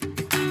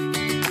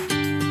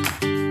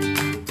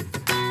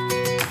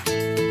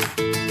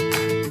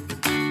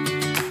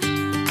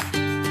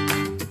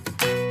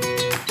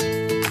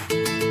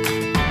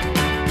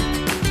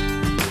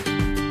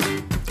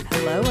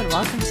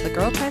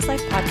Girl Tries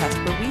Life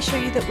podcast, where we show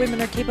you that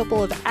women are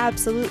capable of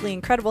absolutely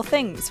incredible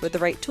things with the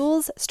right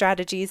tools,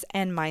 strategies,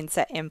 and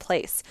mindset in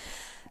place.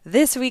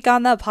 This week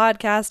on the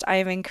podcast, I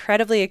am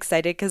incredibly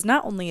excited because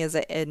not only is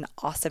it an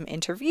awesome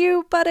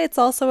interview, but it's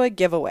also a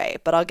giveaway.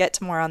 But I'll get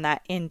to more on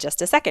that in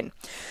just a second.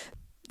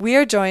 We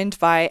are joined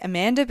by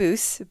Amanda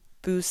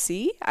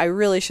Boosie, I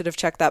really should have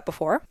checked that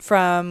before,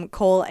 from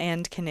Coal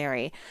and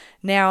Canary.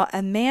 Now,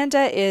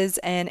 Amanda is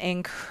an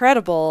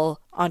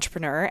incredible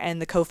entrepreneur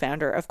and the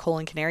co-founder of Coal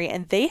and Canary,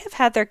 and they have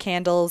had their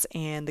candles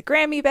in the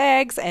Grammy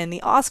bags and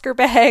the Oscar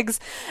bags,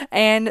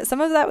 and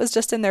some of that was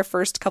just in their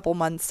first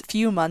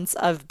few months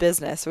of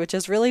business, which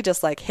is really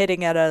just like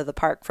hitting it out of the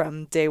park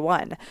from day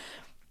one.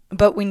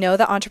 But we know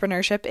that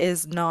entrepreneurship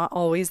is not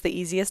always the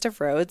easiest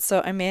of roads.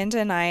 So Amanda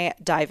and I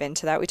dive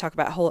into that. We talk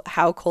about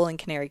how Coal and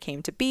Canary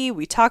came to be.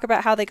 We talk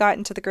about how they got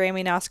into the Grammy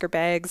and Oscar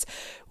bags.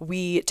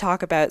 We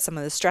talk about some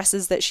of the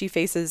stresses that she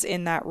faces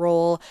in that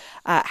role,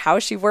 how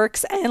she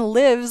works and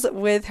lives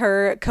with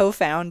her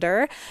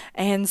co-founder,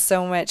 and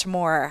so much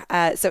more.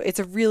 So it's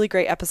a really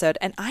great episode.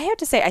 And I have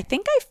to say, I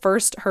think I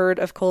first heard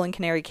of Coal and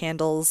Canary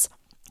candles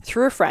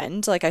through a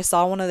friend. Like, I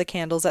saw one of the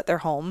candles at their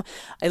home.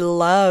 I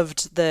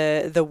loved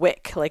the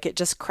wick, like it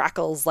just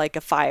crackles like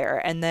a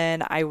fire. And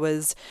then I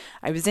was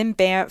in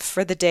Banff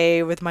for the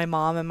day with my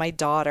mom and my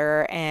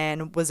daughter,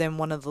 and was in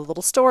one of the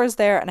little stores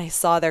there, and I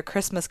saw their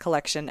Christmas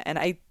collection, and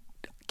I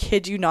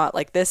kid you not,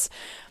 like the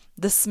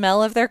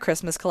smell of their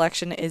Christmas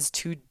collection is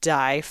to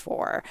die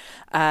for.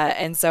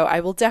 And so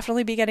I will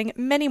definitely be getting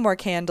many more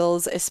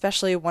candles,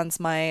 especially once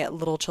my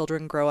little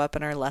children grow up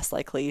and are less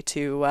likely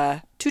to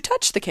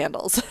touch the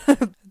candles.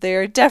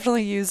 They're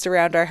definitely used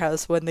around our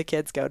house when the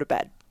kids go to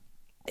bed.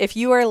 If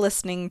you are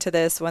listening to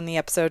this when the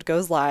episode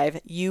goes live,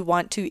 you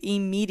want to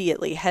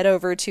immediately head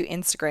over to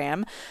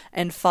Instagram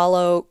and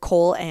follow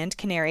Coal and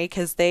Canary,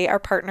 because they are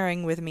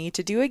partnering with me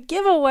to do a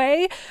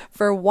giveaway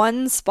for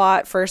one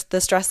spot for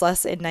the Stress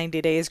Less in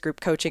 90 Days group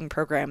coaching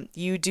program.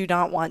 You do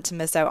not want to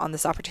miss out on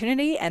this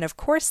opportunity. And of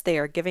course, they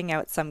are giving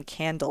out some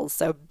candles.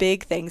 So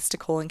big thanks to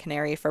Coal and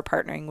Canary for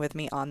partnering with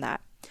me on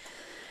that.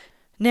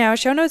 Now,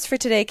 show notes for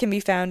today can be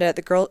found at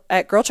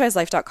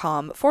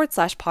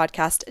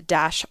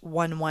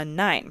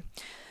girltrieslife.com/podcast-119.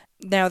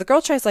 Now, the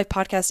Girl Tries Life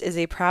podcast is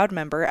a proud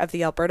member of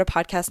the Alberta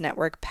Podcast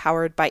Network,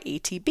 powered by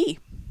ATB.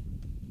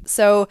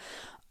 So,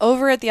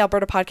 over at the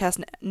Alberta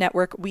Podcast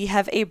Network, we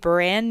have a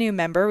brand new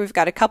member. We've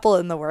got a couple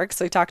in the works.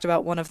 So we talked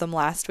about one of them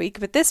last week.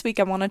 But this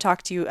week, I want to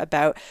talk to you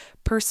about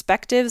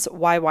Perspectives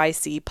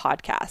YYC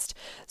podcast.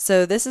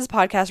 So this is a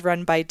podcast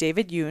run by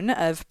David Yoon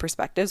of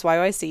Perspectives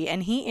YYC,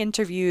 and he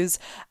interviews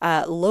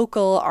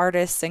local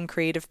artists and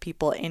creative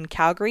people in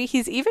Calgary.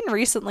 He's even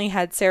recently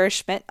had Sarah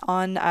Schmidt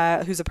on,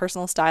 who's a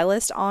personal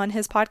stylist, on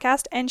his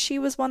podcast, and she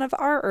was one of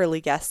our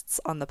early guests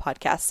on the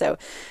podcast. So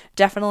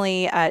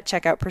definitely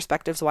check out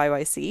Perspectives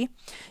YYC.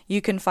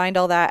 You can find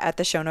all that at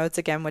the show notes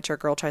again, which are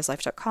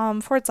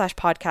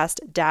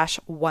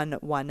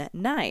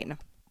girltrieslife.com/podcast-119.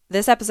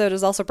 This episode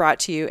is also brought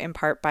to you in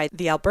part by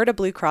the Alberta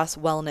Blue Cross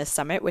Wellness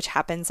Summit, which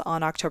happens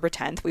on October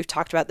 10th. We've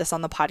talked about this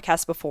on the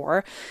podcast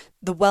before.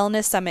 The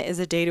Wellness Summit is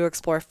a day to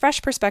explore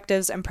fresh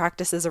perspectives and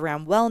practices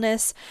around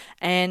wellness.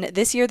 And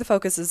this year, the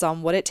focus is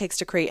on what it takes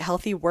to create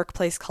healthy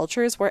workplace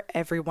cultures where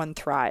everyone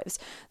thrives.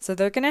 So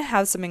they're going to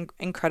have some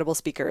incredible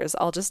speakers.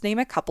 I'll just name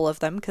a couple of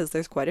them because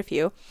there's quite a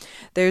few.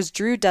 There's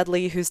Drew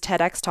Dudley, whose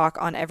TEDx talk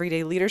on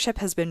everyday leadership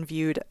has been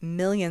viewed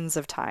millions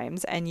of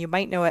times, and you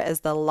might know it as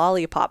the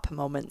Lollipop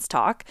Moments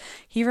talk.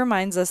 He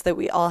reminds us that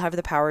we all have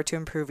the power to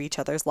improve each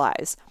other's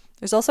lives.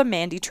 There's also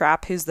Mandy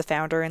Trapp, who's the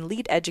founder and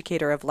lead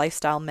educator of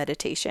Lifestyle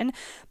Meditation.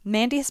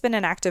 Mandy has been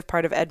an active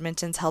part of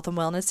Edmonton's health and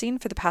wellness scene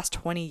for the past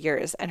 20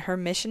 years, and her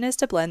mission is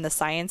to blend the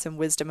science and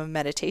wisdom of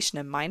meditation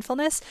and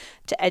mindfulness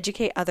to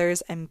educate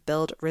others and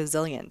build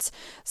resilience.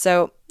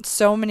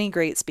 So many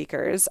great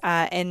speakers,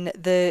 and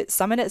the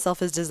summit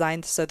itself is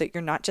designed so that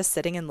you're not just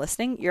sitting and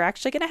listening. You're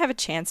actually going to have a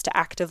chance to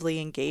actively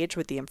engage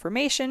with the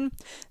information,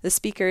 the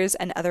speakers,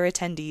 and other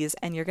attendees,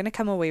 and you're going to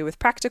come away with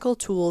practical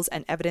tools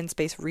and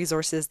evidence-based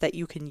resources that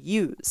you can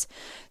use.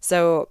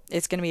 So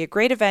it's going to be a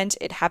great event.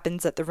 It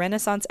happens at the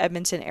Renaissance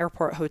Edmonton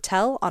Airport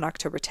Hotel on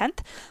October 10th,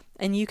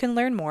 and you can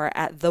learn more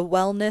at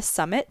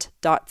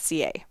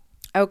thewellnesssummit.ca.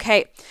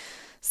 Okay.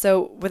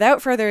 So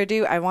without further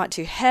ado, I want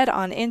to head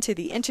on into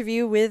the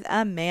interview with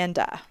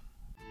Amanda.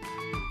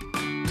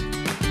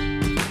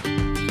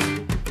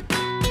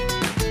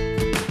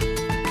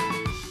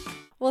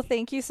 Well,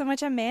 thank you so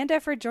much,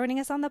 Amanda, for joining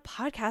us on the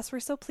podcast. We're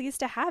so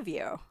pleased to have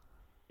you.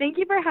 Thank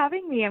you for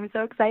having me. I'm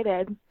so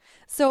excited.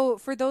 So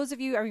for those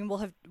of you, I mean,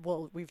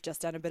 we've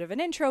just done a bit of an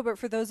intro, but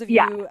for those of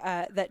you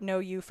that know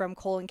you from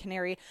Coal and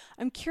Canary,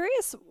 I'm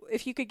curious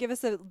if you could give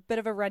us a bit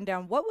of a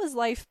rundown. What was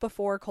life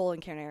before Coal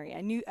and Canary?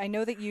 I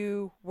know that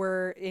you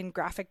were in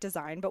graphic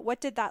design, but what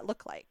did that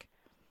look like?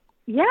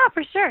 Yeah,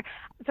 for sure.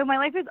 So my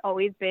life has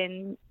always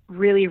been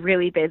really,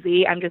 really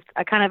busy. I'm just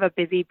a kind of a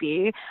busy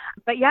bee.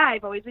 But yeah,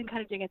 I've always been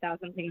kind of doing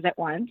 1,000 things at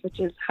once, which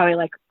is how I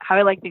like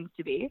things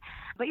to be.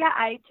 But yeah,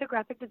 I took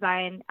graphic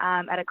design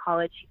at a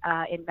college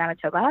in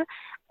Manitoba.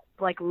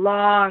 like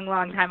long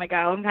time ago.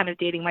 I'm kind of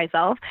dating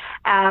myself.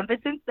 But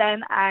since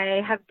then,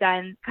 I have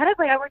done kind of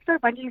like I worked for a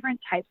bunch of different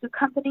types of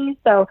companies.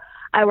 So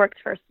I worked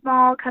for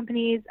small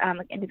companies,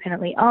 like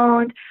independently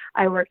owned.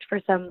 I worked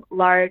for some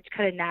large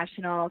kind of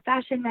national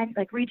fashion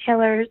like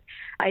retailers.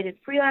 I did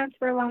freelance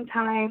for a long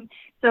time.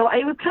 So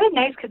it was kind of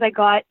nice because I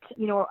got,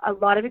 a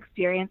lot of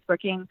experience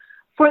working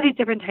for these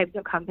different types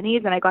of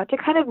companies, and I got to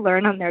kind of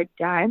learn on their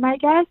dime, I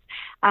guess,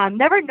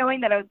 never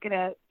knowing that I was going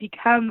to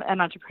become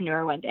an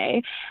entrepreneur one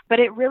day, but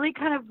it really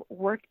kind of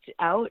worked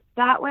out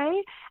that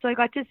way. So I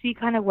got to see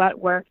kind of what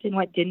worked and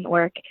what didn't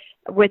work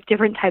with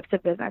different types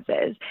of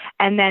businesses.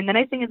 And then the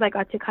nice thing is I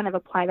got to kind of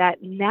apply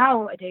that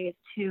nowadays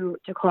to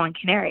Cole and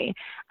Canary.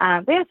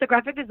 So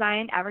graphic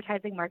design,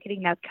 advertising,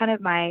 marketing, that's kind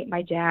of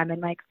my jam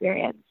and my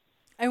experience.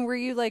 And were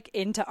you like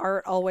into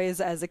art always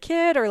as a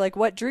kid, or like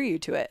what drew you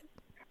to it?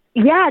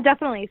 Yeah,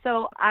 definitely.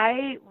 So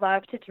I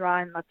love to draw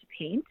and love to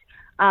paint.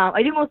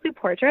 I do mostly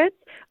portraits,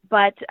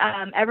 but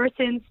ever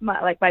since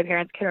my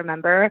parents can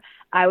remember,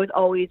 I was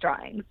always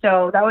drawing.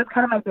 So that was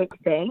kind of my big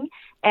thing.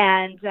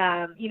 And, so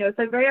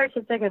I'm very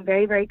artistic and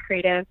very, very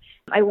creative.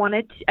 I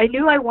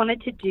knew I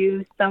wanted to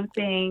do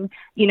something,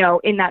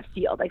 in that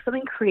field, like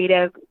something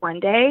creative one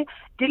day.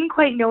 Didn't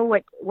quite know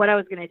what I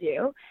was going to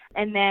do.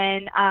 And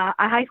then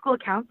a high school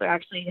counselor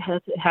actually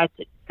had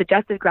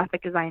suggested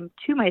graphic design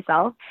to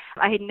myself.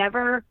 I had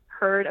never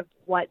heard of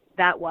what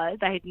that was.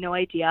 I had no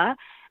idea.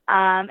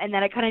 And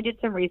then I kind of did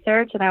some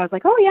research and I was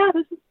like, oh yeah,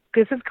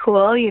 this is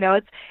cool.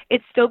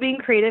 It's still being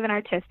creative and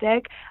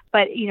artistic,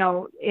 but,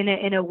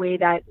 in a way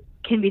that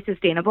can be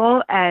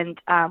sustainable and,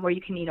 where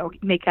you can,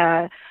 make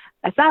a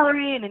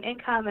salary and an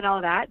income and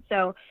all that.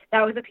 So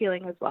that was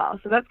appealing as well.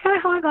 So that's kind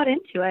of how I got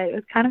into it. It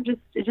was kind of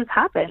it just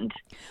happened.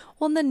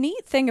 Well, and the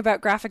neat thing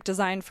about graphic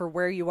design for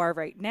where you are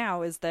right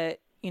now is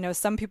that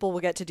some people will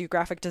get to do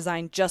graphic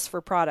design just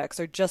for products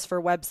or just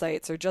for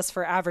websites or just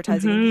for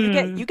advertising.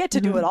 Mm-hmm. You get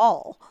to do it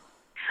all.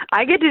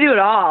 I get to do it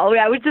all,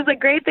 yeah, which is a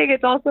great thing.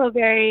 It's also a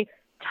very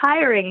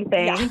tiring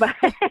thing, yeah.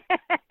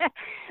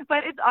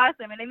 but it's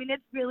awesome. And I mean,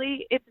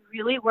 it's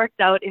really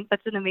worked out in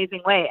such an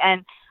amazing way.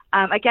 And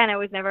again,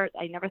 I never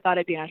thought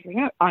I'd be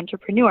an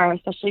entrepreneur,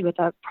 especially with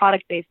a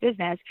product-based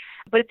business.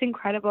 But it's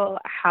incredible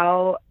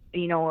how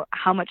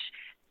much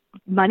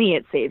money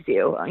it saves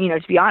you,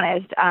 to be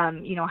honest,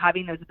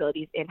 having those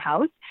abilities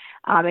in-house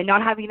and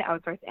not having to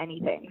outsource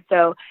anything.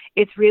 So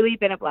it's really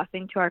been a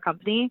blessing to our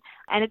company.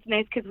 And it's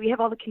nice because we have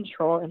all the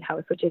control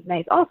in-house, which is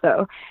nice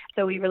also.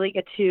 So we really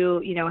get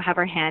to, have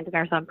our hand and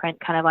our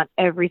thumbprint kind of on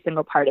every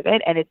single part of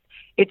it. And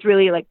it's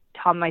really like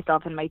Tom,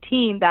 myself, and my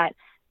team that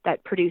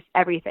produce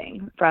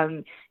everything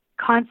from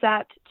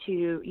concept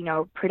to,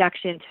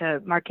 production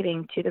to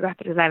marketing to the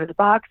graphic design of the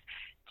box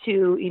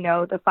to,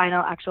 the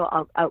final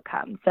actual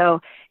outcome.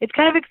 So it's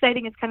kind of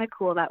exciting. It's kind of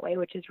cool that way,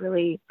 which is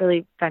really,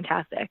 really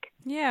fantastic.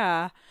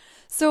 Yeah.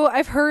 So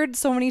I've heard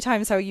so many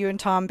times how you and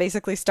Tom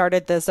basically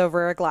started this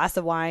over a glass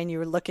of wine. You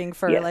were looking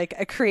for like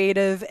a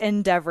creative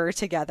endeavor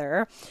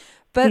together.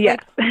 But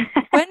like,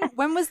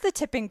 when was the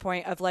tipping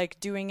point of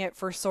like doing it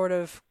for sort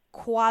of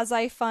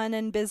quasi fun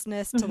and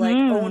business to like,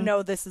 oh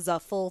no, this is a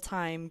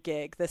full-time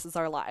gig. This is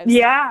our lives.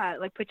 Yeah.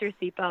 Like put your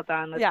seatbelt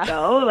on. Let's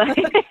go. Like,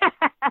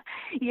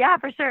 yeah,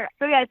 for sure.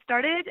 So yeah, it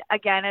started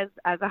again as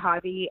a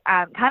hobby,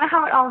 kind of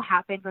how it all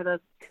happened for those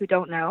who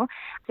don't know.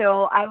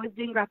 So I was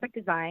doing graphic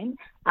design.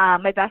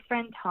 My best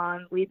friend,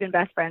 Tom, we've been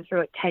best friends for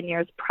about 10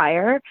 years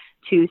prior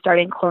to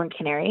starting Cole and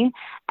Canary.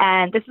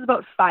 And this is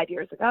about 5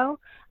 years ago.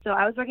 So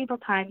I was working full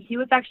time. He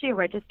was actually a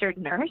registered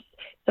nurse.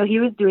 So he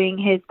was doing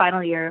his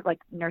final year of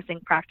like nursing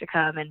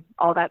practicum and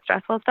all that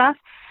stressful stuff.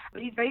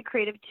 But he's very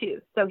creative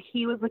too. So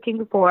he was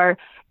looking for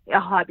a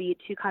hobby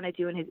to kind of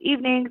do in his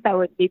evenings that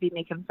would maybe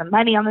make him some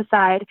money on the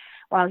side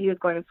while he was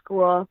going to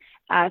school.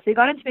 So he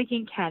got into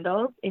making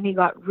candles and he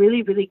got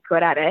really, really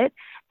good at it.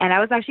 And I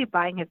was actually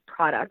buying his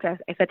product. I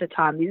said to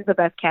Tom, these are the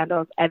best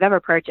candles I've ever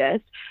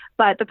purchased.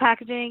 But the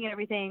packaging and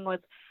everything was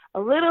a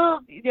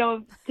little,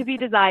 to be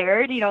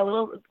desired,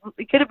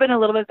 it could have been a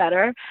little bit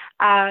better.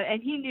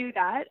 And he knew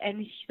that.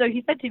 And so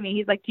he said to me,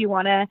 he's like, do you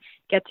want to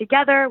get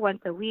together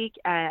once a week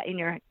in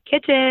your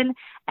kitchen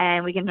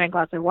and we can drink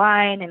lots of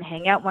wine and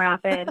hang out more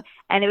often?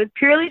 And it was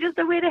purely just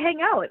a way to hang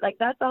out. Like,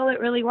 that's all it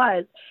really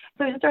was.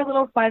 So it was just our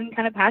little fun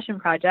kind of passion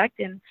project.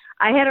 And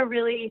I had a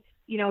really,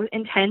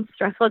 intense,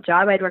 stressful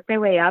job. I'd worked my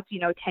way up,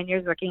 10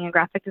 years working in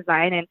graphic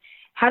design and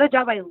had a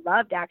job I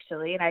loved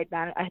actually. And I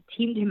had a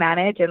team to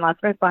manage and lots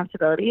of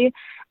responsibility.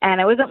 And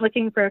I wasn't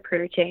looking for a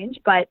career change,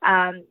 but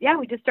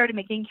we just started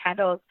making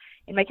candles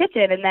in my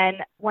kitchen. And then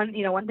one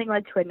thing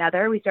led to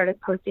another. We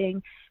started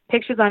posting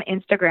pictures on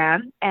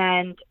Instagram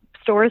and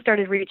stores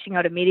started reaching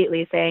out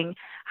immediately saying,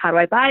 how do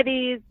I buy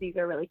these? These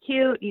are really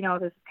cute.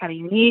 This is kind of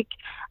unique.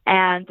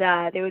 And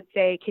they would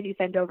say, can you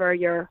send over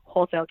your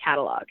wholesale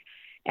catalog?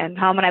 And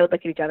Tom and I would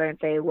look at each other and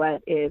say,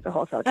 what is a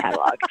wholesale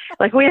catalog?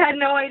 Like, we had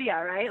no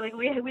idea, right? Like,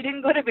 we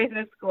didn't go to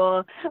business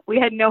school. We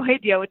had no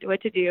idea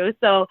what to do.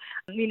 So,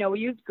 we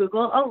used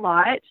Google a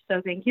lot.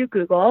 So thank you,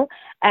 Google.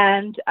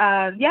 And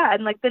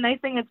and like the nice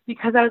thing is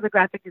because I was a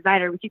graphic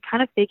designer, we could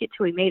kind of fake it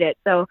till we made it.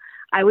 So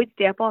I would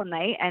stay up all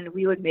night and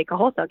we would make a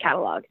wholesale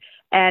catalog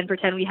and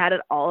pretend we had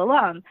it all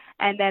along.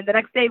 And then the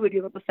next day we'd be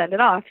able to send it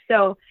off.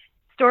 So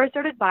stores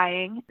started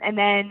buying. And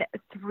then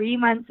 3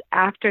 months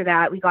after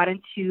that, we got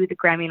into the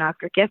Grammy and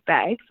Oscar gift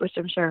bags, which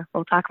I'm sure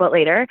we'll talk about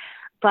later.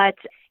 But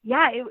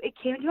yeah, it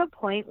came to a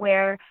point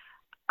where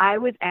I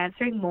was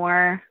answering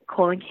more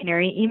Cole and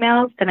Canary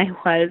emails than I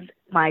was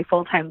my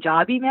full-time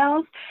job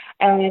emails.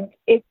 And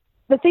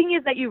the thing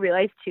is that you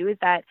realize too is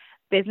that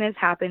business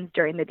happens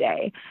during the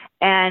day,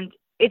 and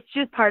it's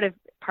just part of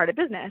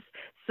business.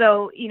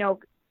 So,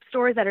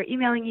 stores that are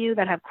emailing you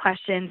that have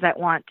questions, that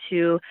want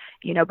to,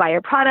 buy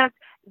your product,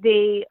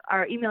 they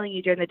are emailing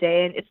you during the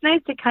day, and it's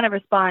nice to kind of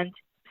respond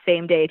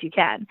same day if you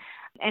can.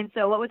 And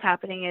so what was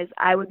happening is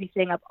I would be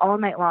staying up all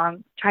night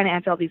long trying to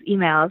answer all these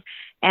emails,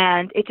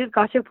 and it just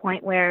got to a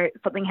point where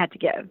something had to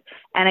give,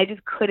 and I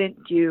just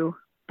couldn't do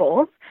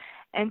both.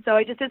 And so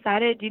I just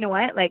decided, you know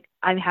what, like,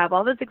 I have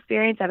all this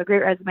experience, I have a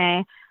great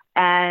resume,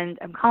 and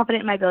I'm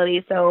confident in my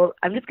ability, so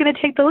I'm just going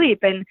to take the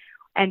leap.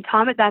 And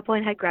Tom at that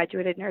point had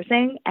graduated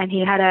nursing, and he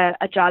had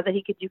a job that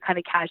he could do kind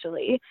of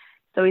casually.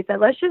 So he said,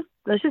 let's just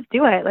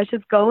do it. Let's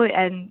just go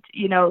and,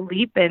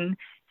 leap and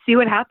see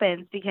what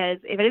happens, because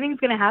if anything's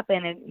going to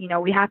happen,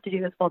 and, we have to do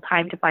this full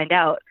time to find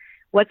out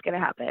what's going to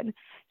happen.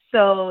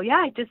 So yeah,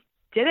 I just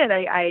did it.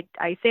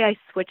 I say I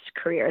switched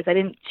careers. I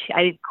didn't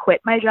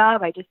quit my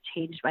job. I just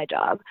changed my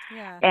job.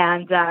 Yeah.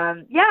 And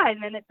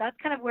and then that's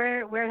kind of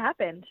where it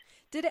happened.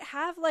 Did it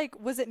have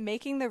was it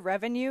making the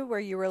revenue where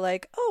you were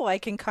like, oh, I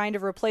can kind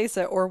of replace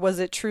it? Or was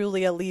it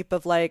truly a leap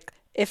of like,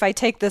 if I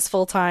take this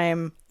full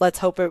time, let's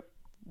hope it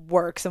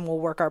works and we'll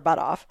work our butt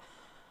off?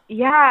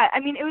 Yeah. I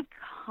mean, it was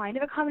kind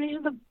of a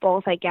combination of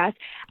both, I guess.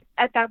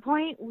 At that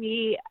point,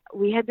 we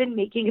had been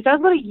making, because that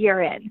was about a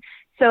year in.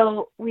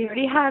 So we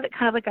already had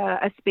kind of like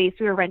a space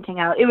we were renting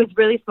out. It was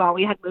really small.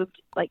 We had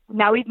moved,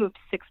 now we've moved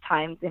 6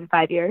 times in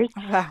 5 years.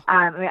 Wow.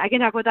 I can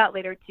talk about that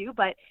later too,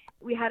 but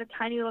we had a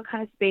tiny little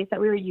kind of space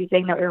that we were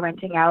using, that we were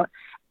renting out.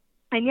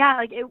 And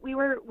yeah, we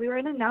were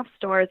in enough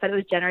stores that it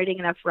was generating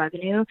enough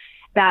revenue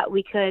that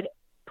we could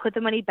put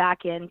the money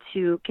back in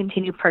to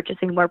continue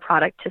purchasing more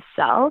product to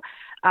sell,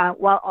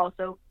 while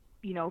also,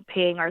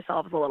 paying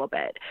ourselves a little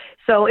bit.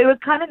 So it was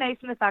kind of nice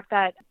in the fact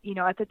that,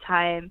 at the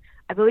time,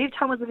 I believe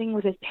Tom was living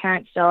with his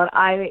parents still,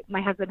 and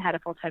my husband had a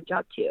full-time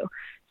job too.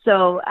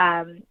 So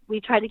we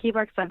tried to keep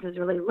our expenses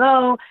really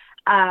low,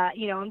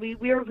 and we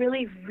were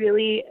really,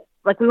 really,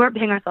 we weren't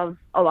paying ourselves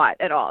a lot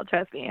at all,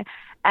 trust me.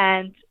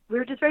 And we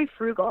were just very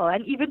frugal.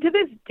 And even to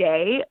this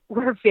day,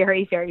 we're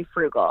very, very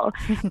frugal.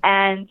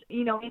 And,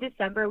 in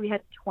December, we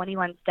had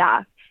 21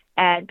 staff.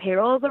 And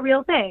payroll is a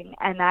real thing.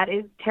 And that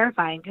is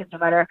terrifying, because no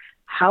matter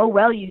how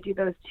well you do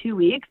those 2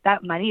 weeks,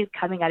 that money is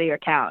coming out of your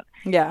account.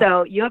 Yeah.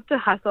 So you have to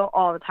hustle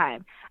all the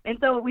time. And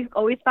so we've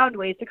always found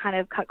ways to kind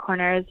of cut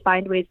corners,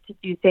 find ways to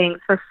do things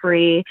for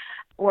free,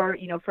 or,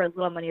 for as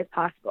little money as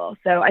possible.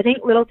 So I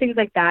think little things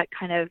like that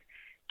kind of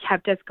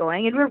kept us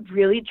going, and we're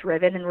really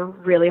driven and we're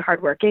really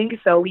hardworking.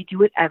 So we do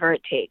whatever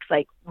it takes.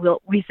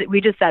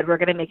 We just said we're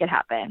going to make it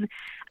happen.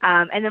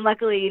 And then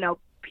luckily,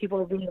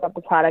 people really loved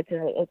the product,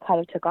 and it kind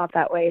of took off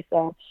that way.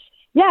 So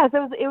yeah,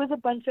 so it was a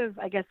bunch of,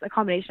 I guess, a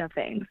combination of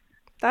things.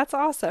 That's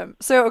awesome.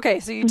 So, okay,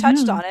 so you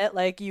touched on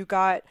it, you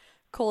got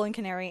Cole and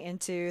Canary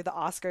into the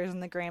Oscars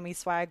and the Grammy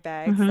swag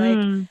bags.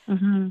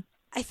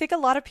 I think a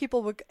lot of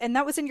people would, and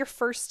that was in your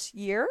first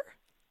year?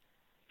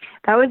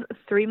 That was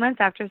 3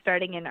 months after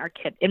starting in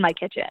my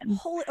kitchen.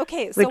 Holy,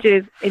 okay, so which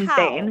is how?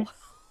 insane.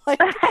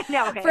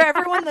 No, okay. For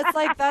everyone that's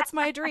like, that's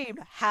my dream.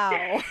 How?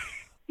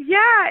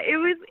 Yeah, it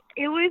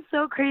was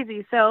so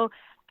crazy. So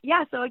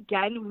yeah, so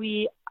again,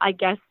 we, I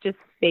guess, just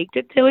faked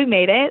it till we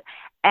made it.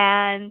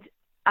 And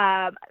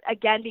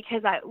again,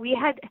 because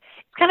it's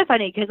kind of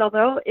funny, because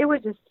although it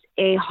was just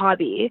a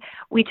hobby,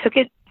 we took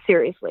it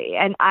seriously.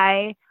 And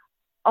I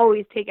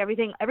always take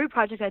every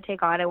project I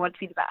take on, I want to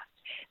be the best.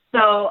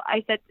 So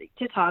I said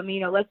to Tom,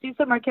 let's do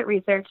some market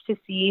research to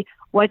see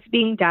what's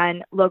being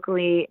done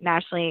locally,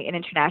 nationally, and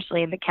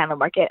internationally in the candle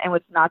market, and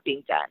what's not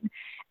being done.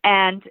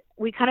 And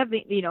we kind of,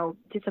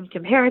 did some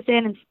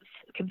comparisons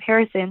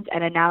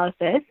and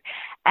analysis,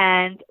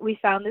 and we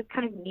found this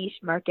kind of niche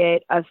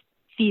market of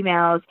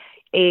females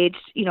aged,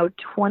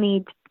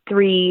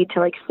 23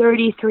 to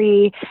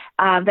 33,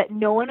 that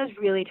no one was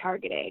really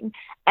targeting.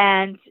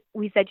 And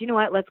we said, you know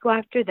what, let's go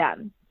after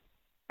them.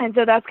 And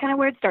so that's kind of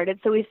where it started.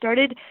 So we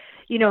started,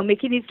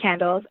 making these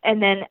candles,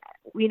 and then,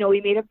 we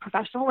made a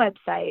professional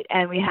website,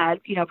 and we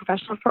had,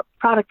 professional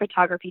product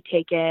photography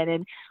taken,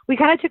 and we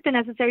kind of took the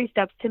necessary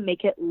steps to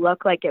make it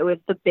look like it was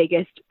the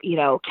biggest,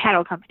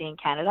 candle company in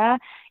Canada,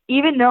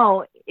 even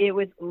though it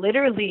was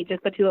literally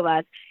just the two of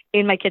us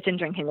in my kitchen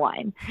drinking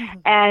wine.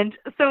 And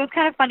so it was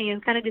kind of funny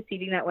and kind of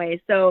deceiving that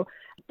way. So,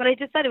 but I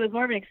just said it was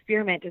more of an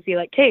experiment to see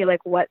hey,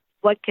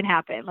 what can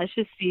happen? Let's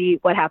just see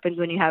what happens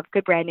when you have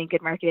good branding,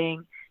 good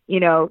marketing,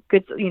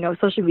 good,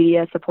 social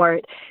media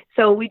support.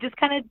 So we just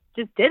kind of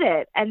just did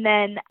it. And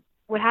then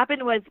what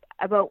happened was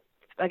about,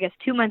 I guess,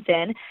 2 months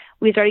in,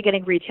 we started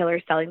getting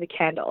retailers selling the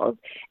candles.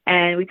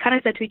 And we kind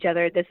of said to each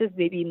other, this is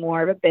maybe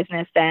more of a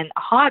business than a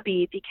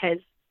hobby, because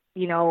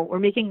we're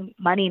making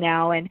money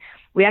now, and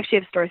we actually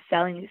have stores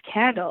selling these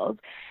candles.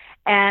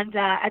 And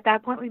at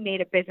that point, we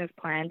made a business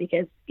plan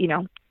because,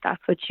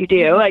 that's what you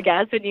do, I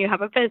guess, when you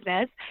have a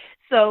business.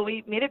 So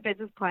we made a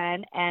business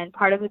plan, and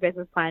part of the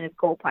business plan is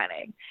goal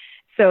planning.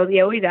 So they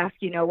always ask,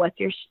 what's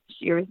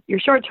your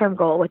short-term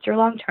goal? What's your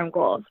long-term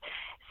goals?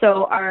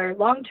 So our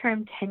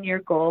long-term 10-year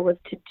goal was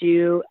to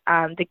do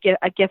a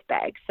gift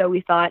bag. So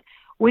we thought,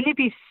 wouldn't it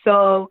be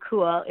so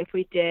cool if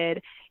we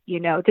did,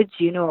 the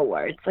Juno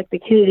Awards, like the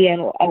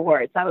Canadian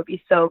Awards? That would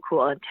be so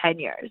cool in 10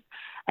 years.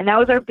 And that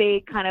was our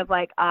big kind of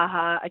like,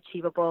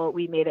 achievable,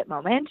 we made it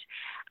moment.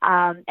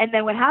 And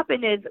then what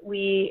happened is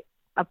we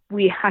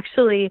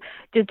actually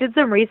just did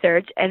some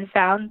research and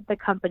found the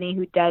company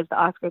who does the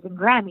Oscars and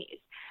Grammys.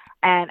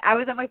 And I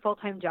was at my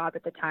full-time job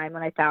at the time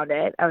when I found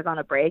it. I was on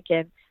a break,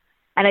 and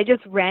I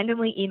just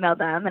randomly emailed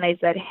them and I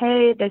said,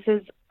 hey, this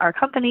is our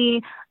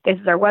company. This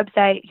is our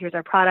website. Here's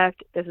our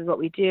product. This is what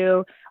we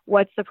do.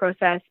 What's the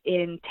process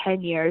in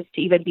 10 years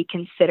to even be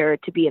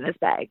considered to be in this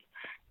bag?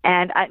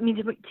 And I mean,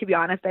 to be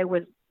honest, I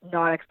was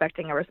not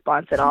expecting a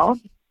response at all.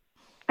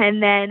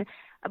 And then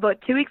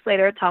about 2 weeks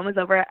later, Tom was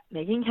over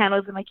making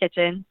candles in my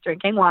kitchen,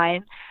 drinking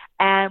wine,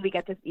 and we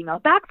get this email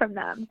back from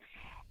them.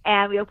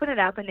 And we opened it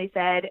up and they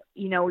said,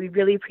 we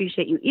really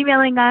appreciate you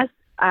emailing us.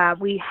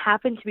 We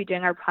happen to be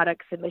doing our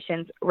product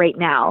submissions right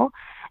now,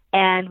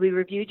 and we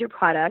reviewed your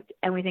product,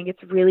 and we think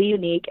it's really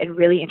unique and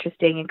really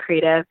interesting and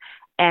creative,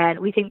 and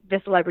we think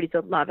the celebrities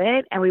would love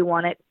it, and we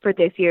want it for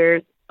this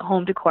year's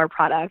home decor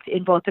product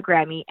in both the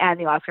Grammy and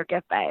the Oscar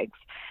gift bags.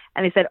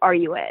 And they said, are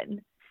you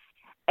in?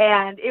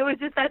 And it was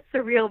just that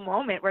surreal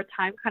moment where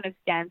time kind of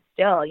stands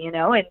still,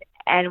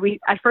 and we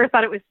at first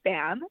thought it was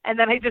spam, and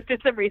then I just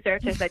did some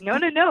research and said, no,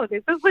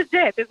 this is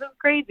legit. This is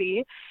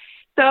crazy.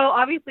 So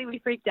obviously we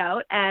freaked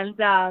out, and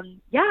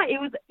it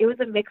was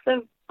a mix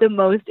of the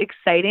most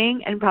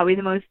exciting and probably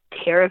the most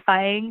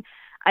terrifying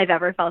I've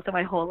ever felt in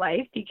my whole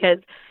life, because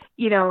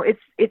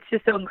it's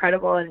just so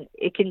incredible, and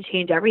it can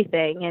change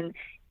everything, and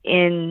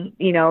in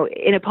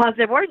a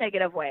positive or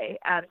negative way,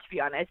 to be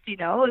honest.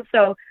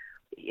 So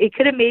it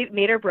could have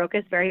made or broke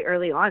us very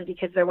early on,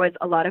 because there was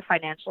a lot of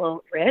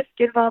financial risk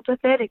involved with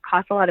it. It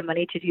costs a lot of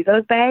money to do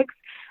those bags.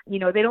 They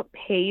don't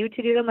pay you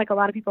to do them like a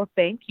lot of people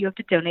think. You have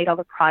to donate all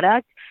the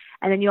product,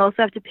 and then you also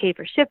have to pay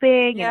for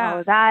shipping and all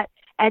of that.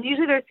 And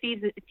usually there's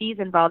fees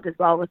involved as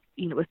well with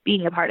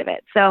being a part of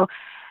it. So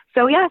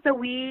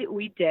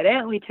we did it,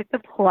 and we took the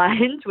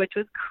plunge, which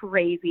was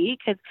crazy,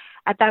 because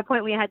at that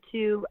point we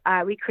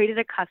created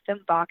a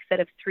custom box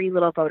set of 3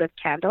 little votive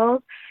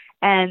candles,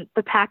 and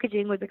the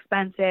packaging was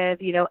expensive.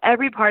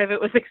 Every part of it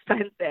was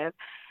expensive,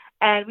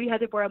 and we had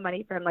to borrow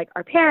money from like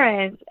our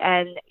parents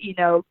and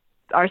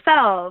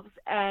ourselves,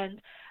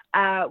 and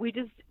we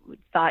just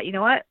thought,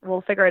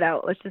 we'll figure it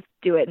out. Let's just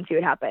do it and see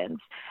what happens.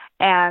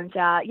 And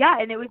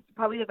and it was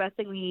probably the best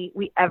thing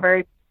we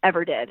ever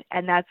did,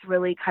 and that's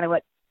really kind of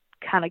what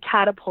kind of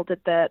catapulted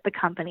the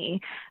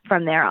company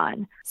from there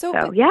on.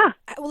 So yeah.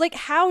 Like,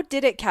 how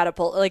did it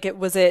catapult? Like,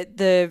 was it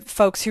the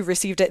folks who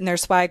received it in their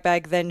swag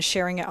bag then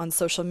sharing it on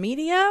social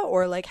media,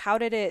 or like how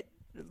did it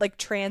like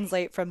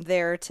translate from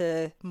there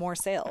to more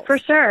sales? For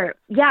sure.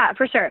 Yeah,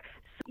 for sure.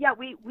 Yeah,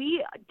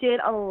 we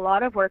did a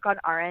lot of work on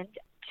our end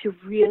to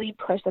really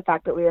push the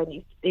fact that we were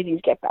in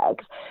these gift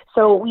bags.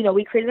 So,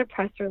 we created a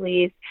press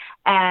release,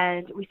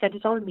 and we sent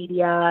it to all the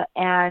media.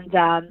 And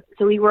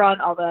so we were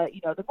on all the,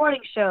 the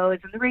morning shows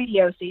and the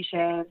radio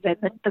stations and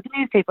the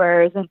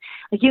newspapers and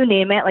like you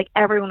name it, like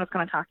everyone was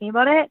kind of talking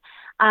about it.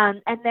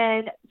 And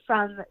then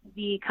from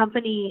the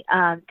company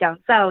down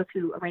south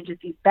who arranges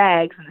these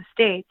bags in the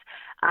States,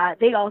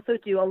 they also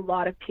do a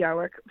lot of PR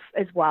work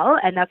as well.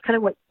 And that's kind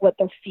of what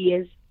the fee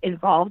is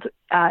involved.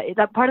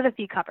 That part of the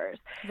fee covers,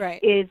 right,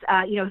 is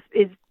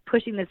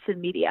pushing this to the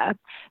media.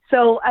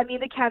 So, I mean,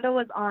 the candle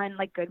was on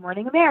like Good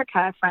Morning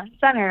America, Front and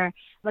Center.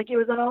 Like, it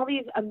was on all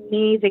these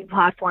amazing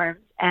platforms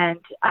and,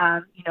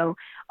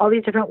 all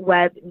these different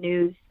web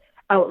news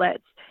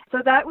outlets. So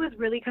that was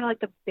really kind of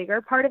like the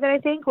bigger part of it, I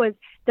think, was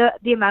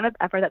the amount of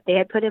effort that they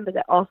had put in, but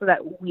also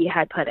that we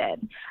had put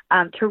in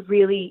to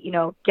really,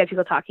 get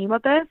people talking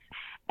about this.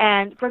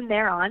 And from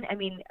there on, I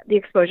mean, the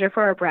exposure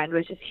for our brand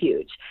was just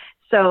huge.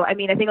 So, I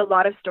mean, I think a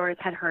lot of stores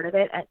had heard of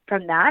it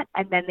from that,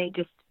 and then they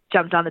just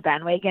jumped on the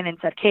bandwagon and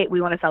said, Kate,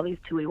 we want to sell these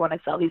too. We want to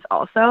sell these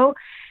also.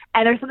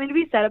 And there's something to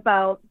be said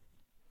about,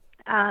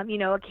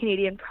 a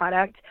Canadian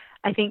product,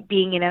 I think,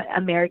 being in an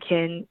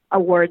American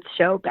awards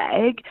show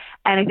bag.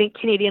 And I think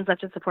Canadians love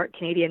to support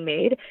Canadian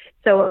made.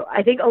 So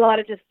I think a lot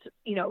of just,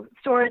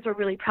 stores were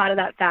really proud of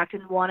that fact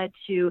and wanted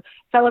to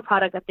sell a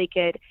product that they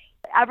could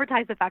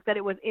advertise the fact that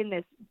it was in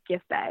this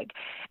gift bag,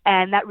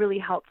 and that really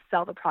helped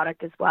sell the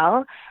product as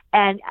well.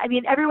 And I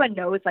mean, everyone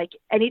knows, like,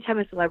 anytime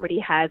a celebrity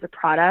has a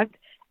product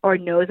or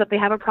knows that they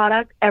have a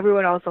product,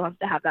 everyone also wants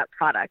to have that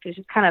product. It's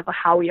just kind of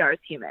how we are as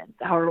humans,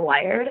 how we're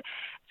wired.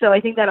 So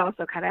I think that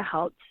also kind of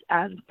helped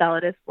sell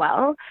it as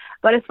well.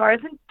 But as far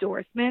as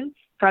endorsements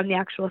from the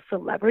actual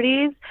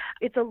celebrities,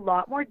 it's a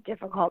lot more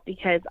difficult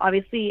because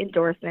obviously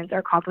endorsements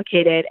are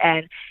complicated,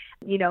 and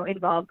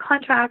involve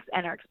contracts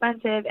and are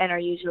expensive and are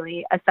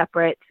usually a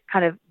separate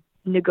kind of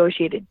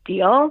negotiated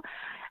deal.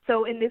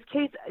 So in this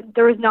case,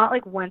 there was not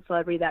like one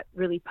celebrity that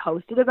really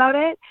posted about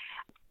it.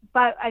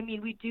 But I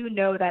mean, we do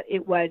know that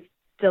it was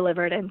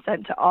delivered and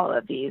sent to all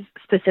of these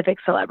specific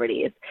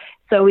celebrities.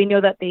 So we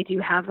know that they do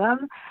have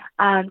them.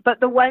 But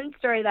the one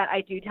story that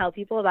I do tell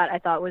people about, I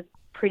thought was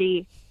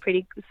pretty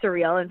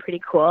surreal and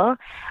pretty cool.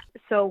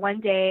 So one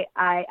day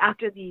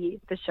after the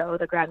show,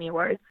 the Grammy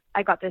Awards,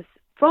 I got this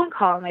phone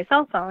call on my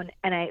cell phone,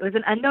 and it was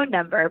an unknown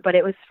number, but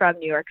it was from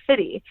New York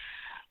City.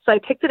 So I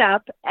picked it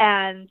up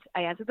and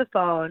I answered the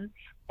phone,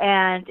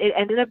 and it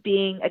ended up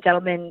being a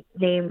gentleman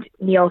named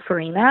Neil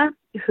Farina,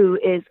 who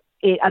is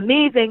an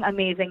amazing,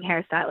 amazing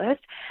hairstylist.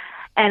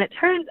 And it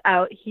turns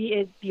out he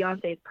is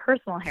Beyonce's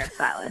personal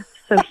hairstylist.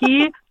 So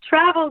he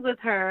travels with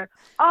her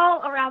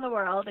all around the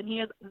world, and he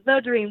has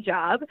the dream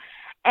job.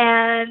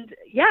 And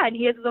yeah, and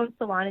he has his own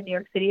salon in New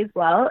York City as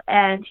well.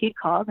 And he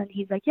called and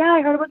he's like, yeah,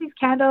 I heard about these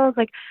candles.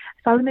 Like,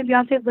 I saw them in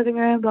Beyonce's living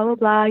room, blah, blah,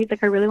 blah. He's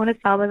like, I really want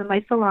to sell them in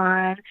my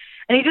salon.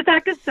 And he just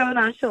acted so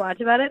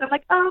nonchalant about it. And I'm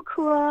like, oh,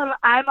 cool.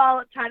 I'm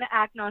all trying to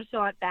act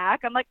nonchalant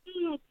back. I'm like,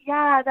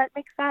 yeah, that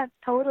makes sense.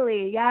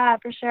 Totally. Yeah,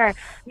 for sure.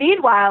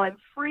 Meanwhile, I'm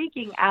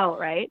freaking out,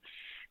 right?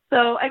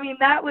 So, I mean,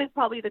 that was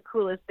probably the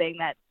coolest thing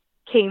that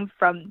came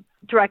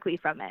directly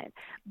from it.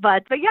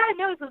 But yeah,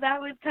 no, so that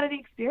was kind of the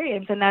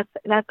experience. And that's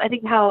I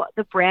think how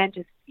the brand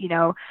just,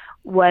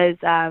 was,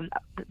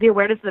 the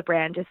awareness of the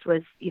brand just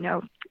was,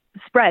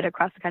 spread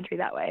across the country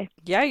that way.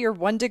 Yeah, you're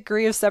 1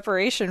 degree of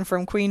separation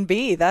from Queen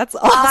Bee. That's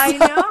awesome. I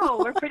know.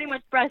 We're pretty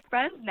much best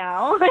friends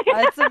now.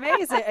 That's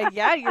amazing.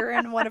 Yeah, you're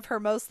in one of her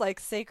most like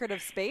sacred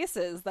of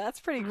spaces. That's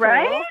pretty cool.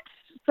 Right?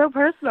 So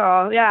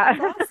personal. Yeah.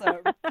 That's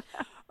awesome.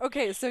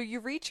 Okay, so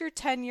you reach your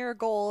 10-year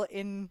goal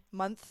in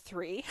month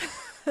 3.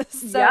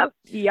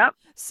 Yep.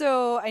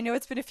 So I know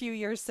it's been a few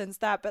years since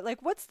that, but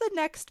like, what's the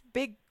next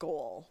big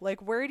goal?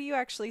 Like, where do you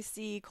actually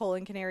see Coal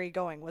and Canary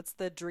going? What's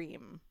the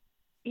dream?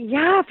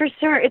 Yeah, for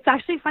sure. It's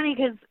actually funny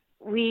because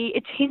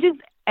it changes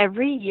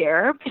every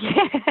year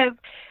because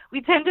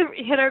we tend to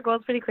hit our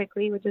goals pretty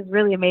quickly, which is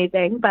really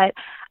amazing. But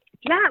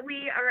yeah,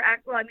 we are,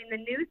 the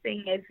new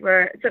thing is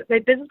so my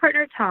business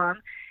partner,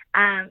 Tom,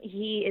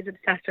 he is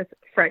obsessed with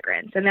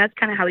fragrance, and that's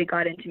kind of how he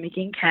got into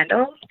making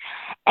candles.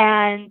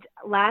 And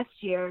last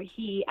year,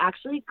 he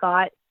actually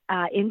got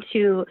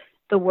into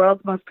the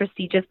world's most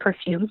prestigious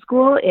perfume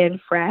school in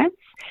France.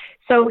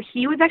 So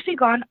he was actually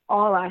gone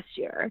all last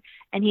year,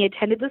 and he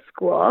attended the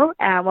school.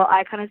 While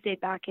I kind of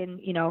stayed back and,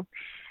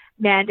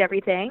 manned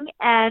everything.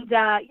 And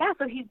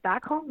so he's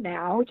back home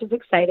now, which is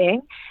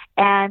exciting.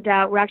 And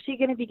we're actually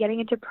going to be getting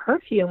into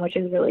perfume, which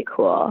is really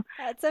cool.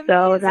 That's amazing.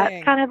 So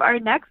that's kind of our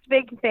next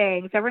big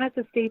thing. So everyone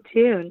has to stay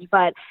tuned.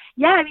 But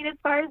yeah, I mean, as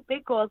far as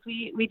big goals,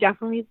 we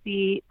definitely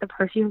see the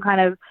perfume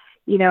kind of,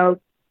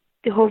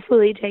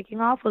 hopefully taking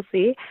off. We'll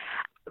see.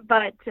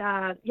 But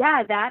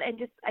that, and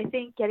just I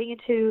think getting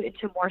into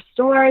more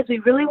stores. We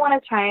really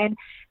want to try and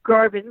grow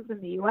our business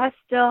in the U.S.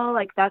 still.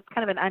 Like, that's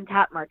kind of an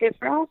untapped market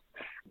for us.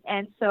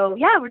 And so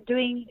we're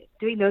doing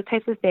those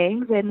types of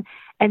things,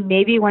 and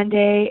maybe one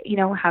day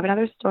have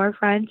another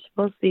storefront.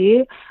 We'll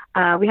see.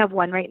 We have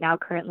one right now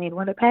currently in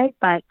Winnipeg,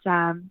 but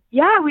we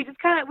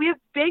have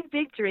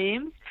big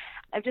dreams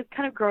of just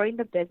kind of growing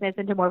the business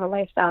into more of a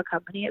lifestyle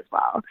company as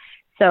well.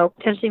 So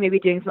potentially maybe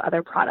doing some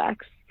other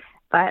products,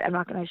 but I'm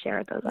not going to share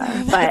what those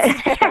are.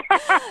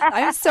 But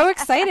I'm so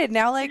excited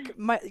now. Like,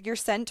 your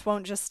scent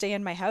won't just stay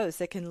in my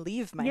house; it can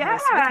leave my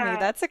house with me.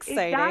 That's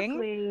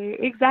exciting.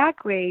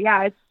 Exactly.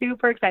 Yeah, it's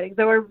super exciting.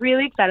 So we're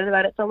really excited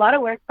about it. It's a lot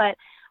of work, but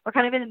we're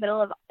kind of in the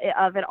middle of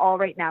it all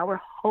right now.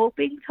 We're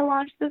hoping to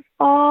launch this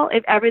fall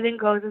if everything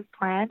goes as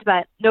planned,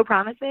 but no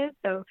promises.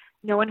 So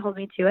no one holds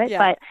me to it.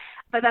 Yeah.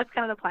 But that's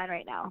kind of the plan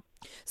right now.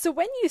 So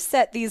when you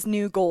set these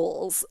new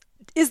goals,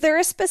 is there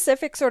a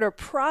specific sort of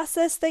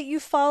process that you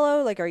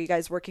follow? Like, are you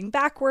guys working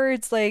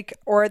backwards? Like,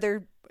 or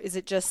is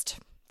it just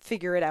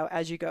figure it out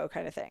as you go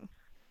kind of thing?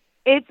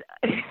 It's,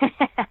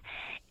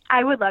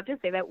 I would love to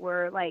say that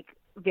we're like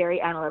very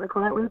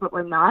analytical that way, but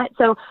we're not.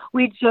 So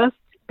we just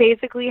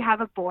basically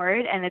have a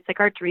board, and it's like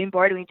our dream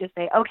board. And we just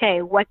say,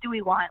 okay, what do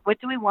we want?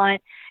 What do we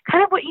want?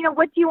 Kind of what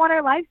do you want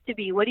our lives to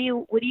be? What do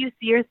you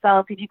see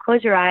yourself? If you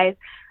close your eyes,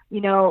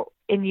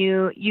 and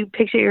you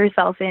picture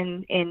yourself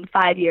in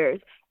 5 years,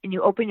 and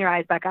you open your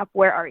eyes back up,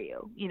 where are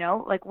you?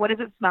 Like, what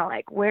does it smell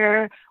like?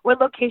 What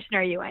location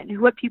are you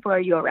in? What people are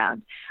you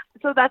around?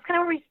 So that's kind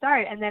of where we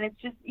start. And then it's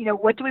just,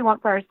 what do we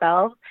want for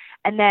ourselves?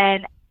 And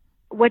then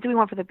what do we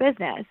want for the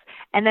business?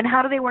 And then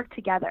how do they work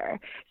together?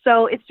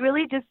 So it's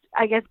really just,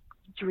 I guess,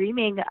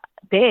 dreaming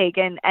big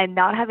and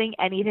not having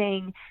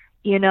anything,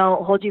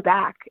 hold you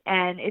back.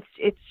 And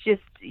it's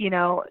just,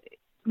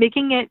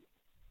 making it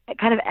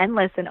kind of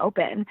endless and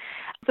open.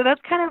 So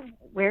that's kind of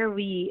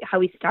how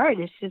we start.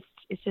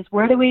 It's just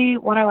where do we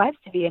want our lives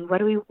to be, and what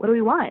do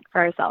we want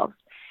for ourselves?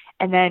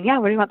 And then, where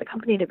do we want the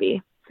company to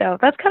be? So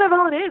that's kind of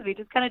all it is. We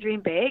just kind of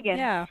dream big,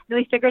 and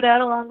really figure it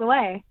out along the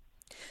way.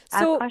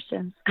 Ask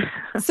questions.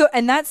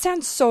 And that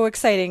sounds so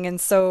exciting and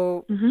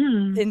so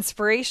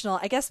inspirational.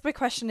 I guess my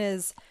question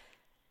is,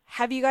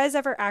 Have you guys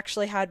ever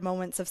actually had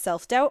moments of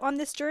self-doubt on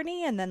this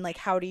journey? And then like,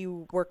 how do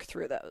you work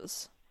through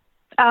those?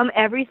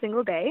 Every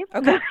single day.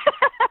 Okay.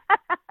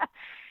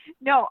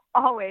 No,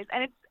 always.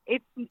 And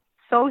it's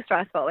so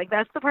stressful. Like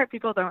that's the part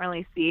people don't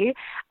really see.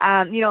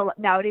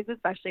 Nowadays,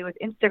 especially with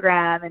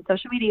Instagram and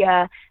social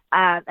media,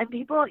 and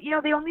people,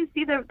 they only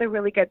see the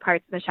really good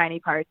parts and the shiny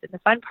parts and the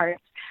fun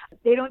parts.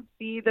 They don't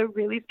see the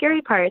really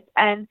scary parts.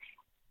 And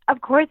of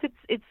course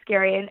it's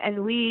scary,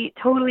 and we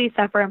totally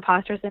suffer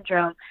imposter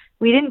syndrome.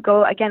 We didn't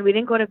go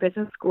to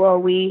business school.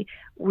 We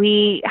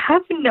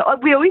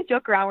always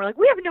joke around. We're like,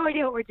 we have no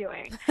idea what we're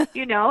doing,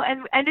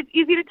 and it's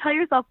easy to tell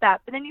yourself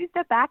that. But then you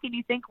step back and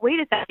you think, wait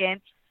a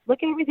second,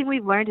 look at everything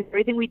we've learned and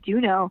everything we do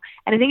know.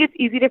 And I think it's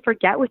easy to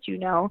forget what you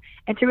know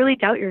and to really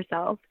doubt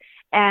yourself.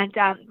 And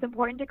it's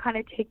important to kind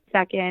of take a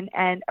second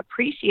and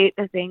appreciate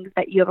the things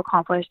that you have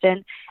accomplished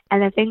and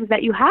the things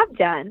that you have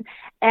done.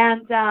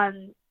 And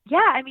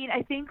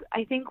I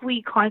think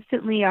we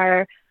constantly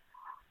are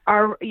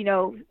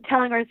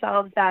telling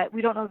ourselves that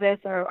we don't know this,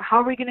 or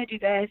how are we going to do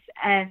this?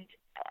 And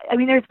I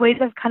mean, there's ways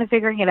of kind of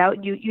figuring it out,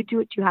 and you do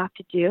what you have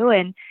to do.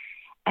 And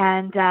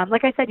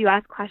like I said, you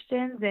ask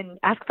questions and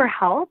ask for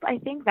help. I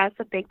think that's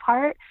a big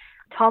part.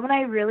 Tom and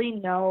I really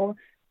know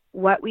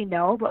what we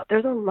know, but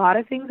there's a lot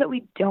of things that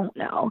we don't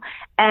know.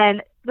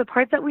 And the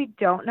parts that we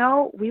don't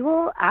know, we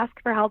will ask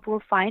for help.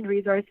 We'll find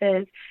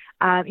resources.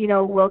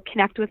 We'll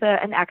connect with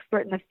an expert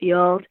in the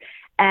field.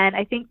 And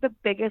I think the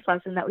biggest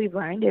lesson that we've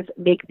learned is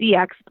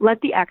let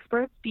the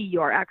experts be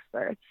your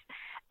experts,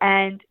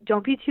 and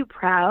don't be too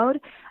proud.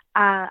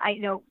 I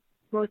know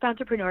most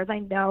entrepreneurs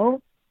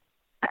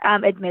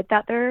admit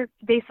that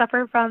they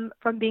suffer from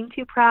being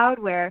too proud,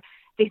 where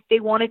they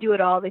want to do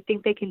it all. They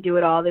think they can do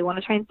it all. They want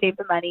to try and save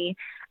the money.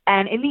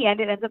 And in the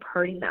end, it ends up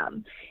hurting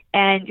them.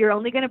 And you're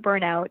only going to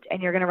burn out,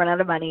 and you're going to run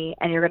out of money,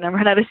 and you're going to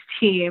run out of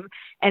steam.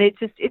 And it's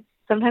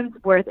sometimes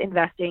worth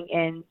investing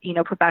in,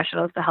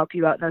 professionals to help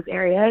you out in those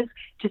areas,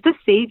 just to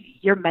save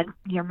your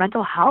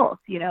mental health.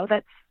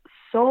 That's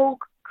so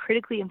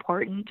critically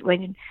important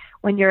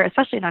when you're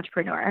especially an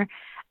entrepreneur.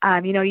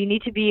 You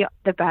need to be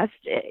the best.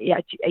 You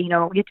have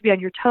to be on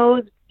your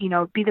toes,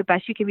 be the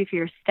best you can be for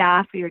your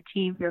staff, for your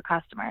team, for your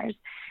customers.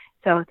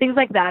 So things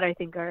like that, I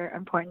think, are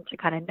important to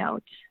kind of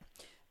note.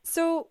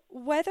 So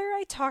whether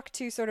I talk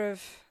to sort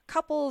of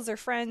couples or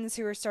friends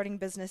who are starting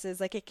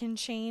businesses, like it can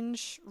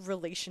change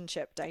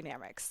relationship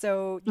dynamics.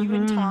 So you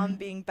and Tom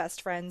being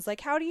best friends, like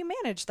how do you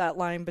manage that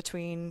line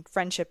between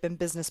friendship and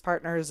business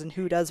partners, and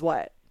who does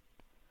what?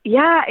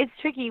 Yeah, it's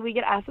tricky. We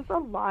get asked this a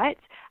lot.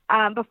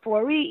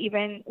 Before we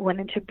even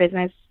went into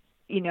business,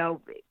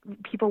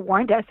 people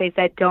warned us. They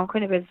said, don't go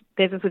into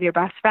business with your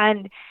best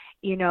friend.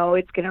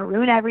 It's going to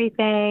ruin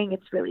everything.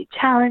 It's really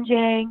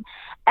challenging.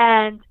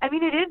 And I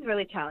mean, it is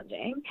really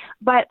challenging,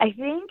 but I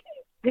think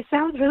this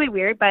sounds really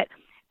weird, but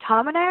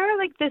Tom and I are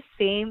like the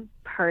same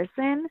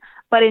person,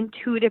 but in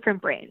two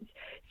different brains.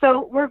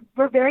 So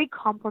we're very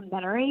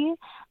complementary,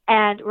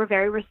 and we're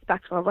very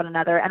respectful of one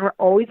another, and we're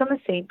always on the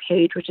same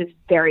page, which is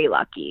very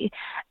lucky.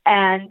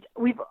 And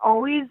we've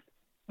always,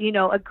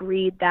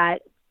 agreed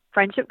that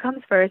friendship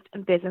comes first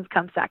and business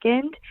comes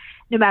second,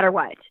 no matter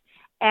what.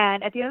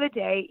 And at the end of the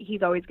day,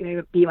 he's always going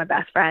to be my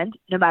best friend,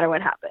 no matter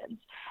what happens.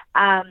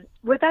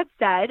 With that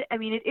said, I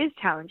mean, it is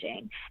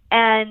challenging,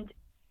 and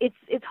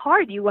it's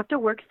hard. You have to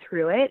work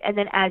through it. And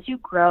then as you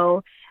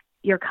grow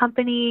your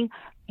company,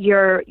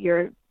 your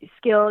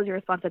skills, your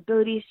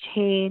responsibilities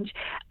change.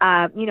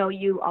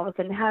 You all of a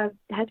sudden have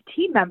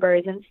team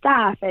members and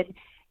staff, and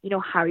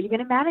how are you going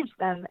to manage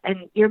them?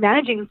 And your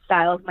managing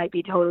styles might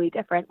be totally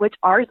different, which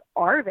ours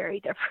are very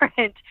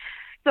different.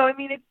 So, I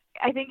mean,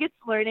 I think it's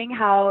learning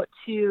how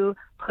to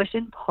push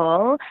and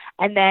pull,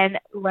 and then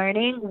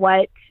learning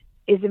what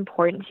is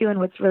important to you and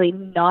what's really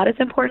not as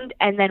important,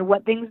 and then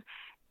what things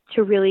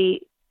to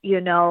really,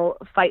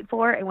 fight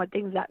for, and what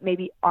things that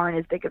maybe aren't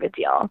as big of a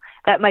deal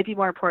that might be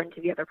more important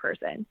to the other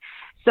person.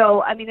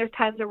 So, I mean, there's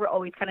times where we're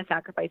always kind of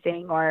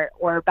sacrificing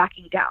or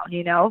backing down,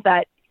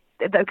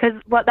 because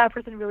what that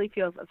person really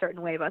feels a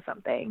certain way about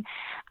something.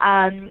 So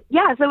I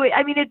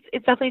mean,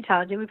 it's definitely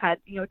challenging. We've had,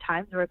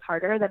 times where it's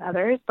harder than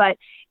others, but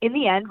in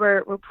the end,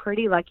 we're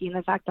pretty lucky in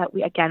the fact that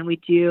we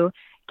do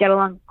get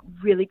along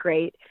really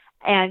great.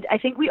 And I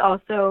think we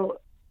also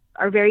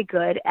are very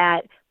good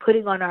at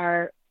putting on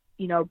our,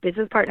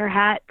 business partner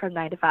hat from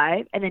 9 to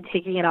 5 and then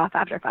taking it off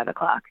after 5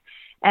 o'clock.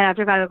 And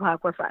after 5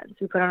 o'clock, we're friends.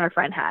 We put on our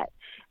friend hat.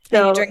 So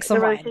and you drink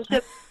some wine.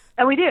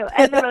 And we do.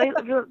 And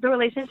the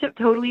relationship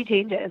totally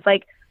changes.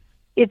 Like,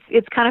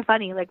 it's kind of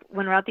funny. Like,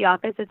 when we're at the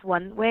office, it's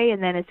one way,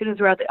 and then as soon as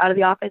we're out of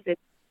the office, it's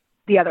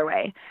the other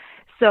way.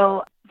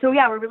 So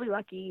yeah, we're really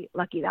lucky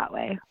that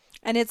way.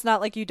 And it's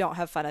not like you don't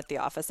have fun at the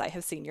office. I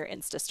have seen your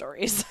Insta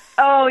stories.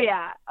 Oh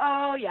yeah.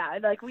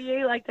 Like,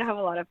 we like to have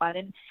a lot of fun,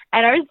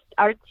 and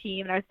our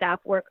team and our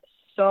staff work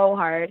so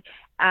hard.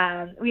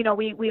 We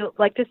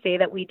like to say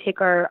that we take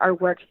our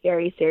work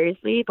very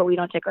seriously, but we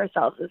don't take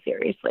ourselves as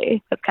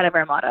seriously. That's kind of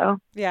our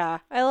motto. Yeah,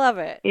 I love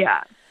it.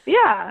 Yeah.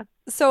 Yeah.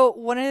 So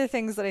one of the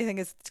things that I think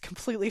is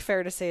completely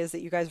fair to say is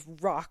that you guys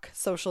rock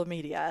social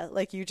media.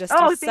 Like you just do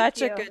Oh, thank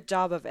such a you. good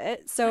job of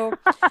it. So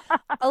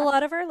a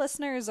lot of our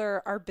listeners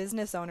are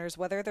business owners,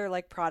 whether they're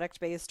like product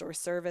based or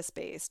service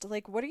based.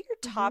 Like what are your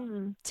top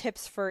Hmm.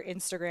 tips for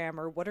Instagram,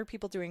 or what are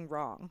people doing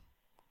wrong?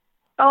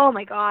 Oh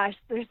my gosh,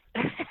 there's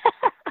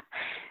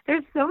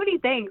there's so many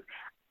things.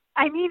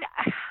 I mean,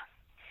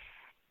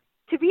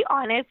 to be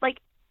honest, like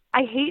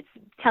I hate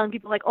telling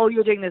people like, "Oh,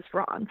 you're doing this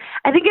wrong."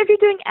 I think if you're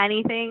doing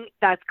anything,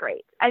 that's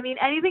great. I mean,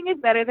 anything is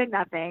better than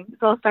nothing.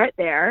 So I'll start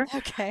there.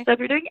 Okay. So if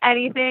you're doing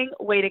anything,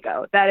 way to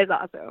go. That is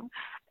awesome.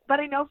 But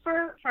I know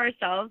for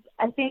ourselves,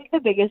 I think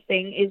the biggest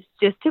thing is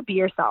just to be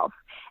yourself.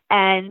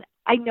 And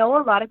I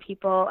know a lot of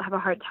people have a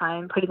hard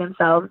time putting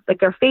themselves, like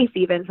their face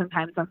even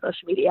sometimes on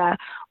social media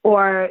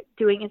or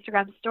doing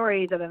Instagram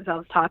stories of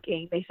themselves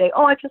talking. They say,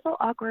 "Oh, I feel so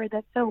awkward.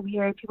 That's so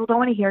weird. People don't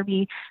want to hear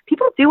me."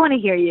 People do want to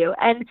hear you.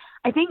 And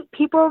I think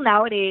people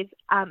nowadays,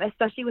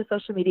 especially with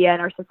social media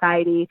in our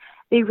society,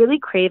 they really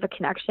crave a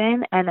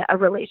connection and a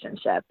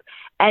relationship.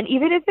 And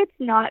even if it's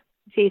not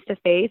face to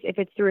face, if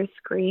it's through a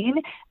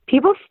screen,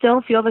 people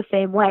still feel the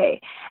same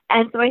way.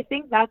 And so I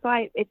think that's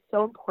why it's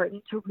so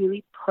important to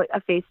really put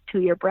a face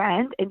to your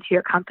brand and to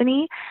your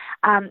company.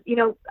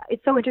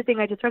 It's so interesting.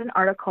 I just read an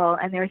article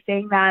and they're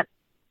saying that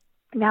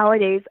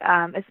nowadays,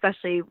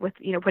 especially with,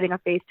 putting a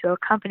face to a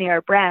company or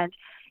a brand,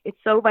 it's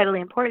so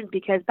vitally important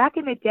because back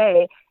in the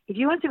day, if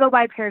you wanted to go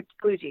buy a pair of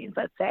blue jeans,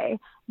 let's say,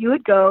 you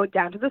would go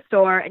down to the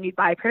store and you'd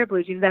buy a pair of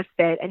blue jeans that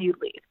fit and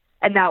you'd leave.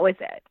 And that was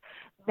it.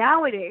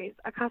 Nowadays,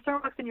 a customer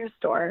walks in your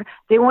store,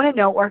 they want to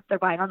know, or if they're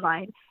buying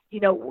online,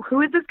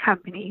 who is this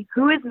company?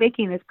 Who is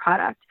making this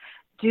product?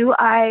 Do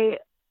I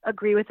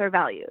agree with their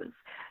values?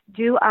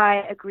 Do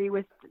I agree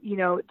with,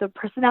 the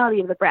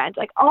personality of the brand?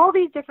 Like all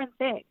these different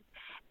things.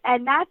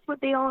 And that's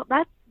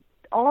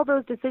all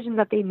those decisions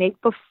that they make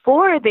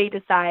before they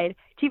decide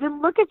to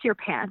even look at your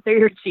pants or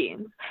your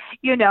jeans.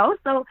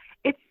 So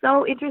it's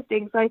so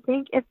interesting. So I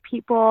think if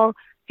people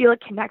feel a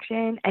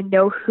connection and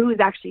know who's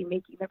actually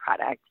making the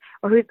product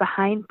or who's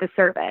behind the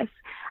service,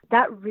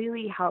 that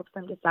really helps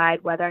them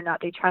decide whether or not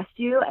they trust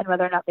you and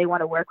whether or not they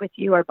want to work with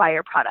you or buy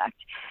your product.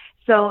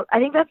 So I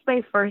think that's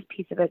my first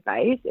piece of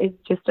advice is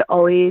just to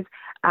always,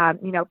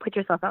 put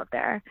yourself out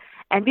there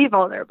and be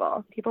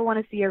vulnerable. People want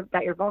to see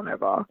that you're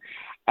vulnerable.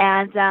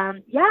 And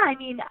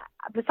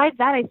besides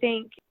that, I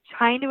think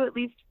trying to at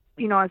least,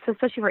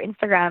 especially for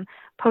Instagram,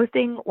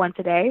 posting once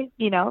a day,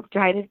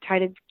 try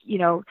to,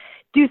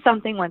 do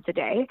something once a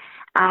day.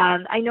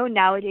 I know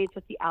nowadays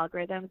with the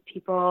algorithms,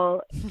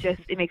 people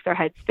it makes their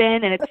head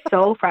spin and it's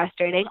so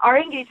frustrating. Our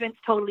engagement's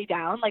totally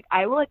down. Like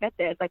I will admit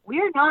this, like we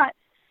are not,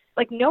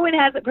 like no one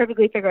has it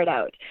perfectly figured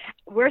out.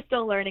 We're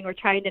still learning. We're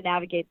trying to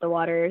navigate the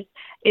waters.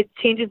 It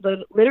changes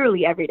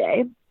literally every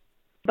day.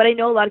 But I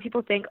know a lot of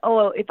people think,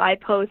 oh, if I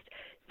post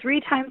 3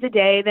 times a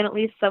day, then at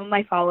least some of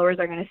my followers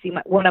are going to see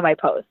one of my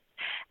posts.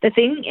 The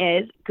thing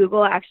is,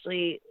 Google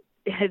actually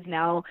has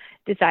now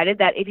decided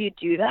that if you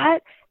do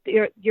that,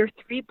 your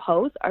 3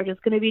 posts are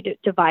just going to be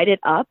divided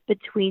up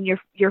between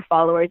your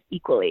followers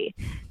equally.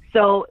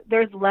 So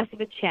there's less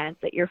of a chance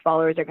that your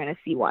followers are going to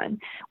see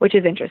one, which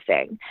is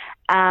interesting.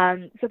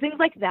 So things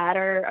like that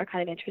are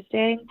kind of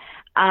interesting.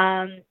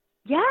 I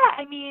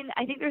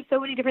think there's so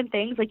many different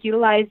things, like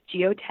utilize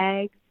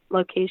geotags,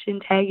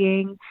 location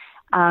tagging,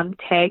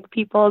 tag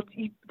people.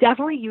 You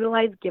definitely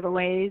utilize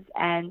giveaways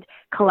and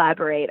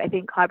collaborate. I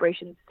think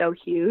collaboration is so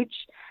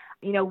huge.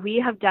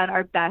 We have done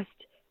our best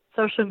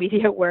social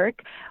media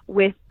work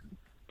with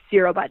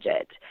 0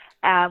 budget.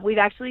 We've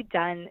actually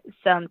done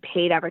some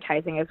paid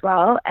advertising as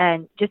well,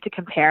 and just to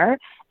compare,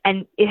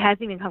 and it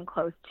hasn't even come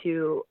close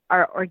to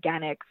our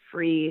organic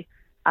free,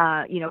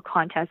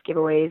 contest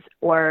giveaways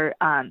or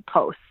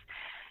posts.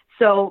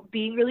 So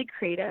being really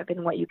creative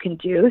in what you can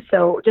do.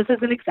 So just as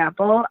an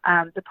example,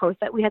 the post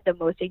that we had the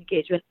most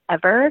engagement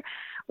ever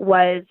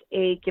was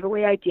a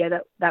giveaway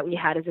idea that we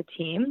had as a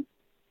team.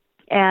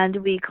 And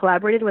we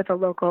collaborated with a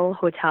local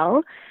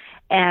hotel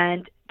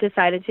and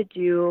decided to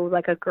do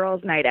like a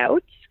girls' night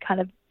out kind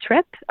of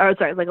trip, like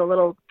a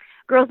little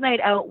girls'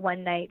 night out,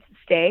 1-night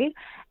stay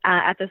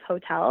at this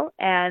hotel.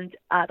 And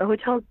the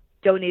hotel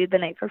donated the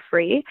night for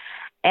free.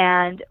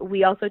 And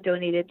we also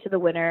donated to the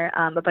winner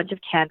a bunch of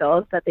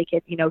candles that they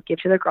could, give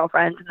to their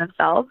girlfriends and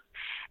themselves.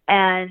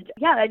 And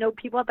yeah, I know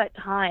people at that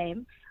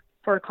time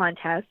for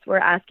contests were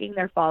asking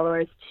their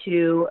followers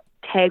to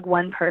tag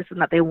one person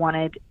that they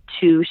wanted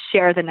to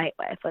share the night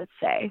with, let's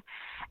say.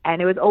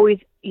 And it was always,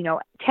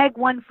 tag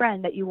one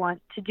friend that you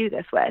want to do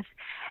this with.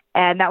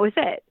 And that was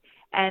it.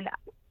 And,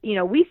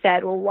 we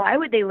said, well, why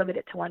would they limit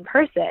it to one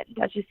person?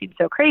 That just seems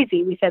so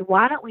crazy. We said,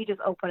 why don't we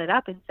just open it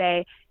up and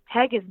say,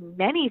 tag as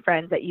many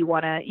friends that you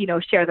want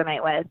to, share the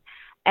night with.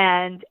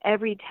 And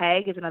every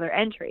tag is another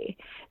entry.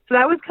 So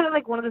that was kind of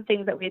like one of the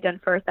things that we had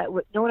done first that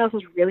no one else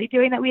was really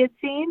doing that we had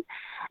seen.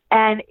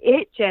 And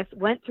it just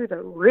went through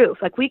the roof.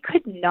 Like we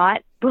could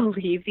not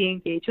believe the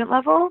engagement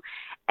level.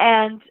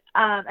 And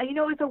it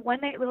was a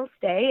 1-night little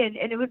stay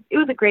and it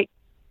was a great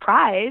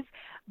prize.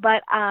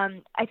 But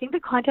I think the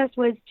contest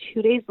was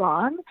 2 days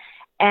long.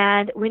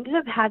 and we ended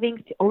up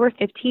having over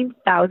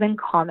 15,000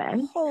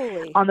 comments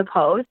Holy. on the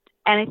post.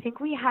 And I think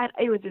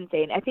it was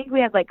insane. I think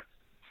we had like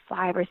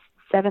 5 or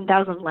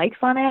 7,000 likes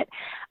on it.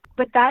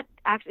 But that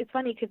actually, it's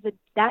funny because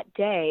that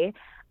day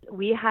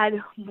we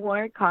had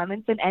more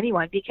comments than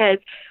anyone, because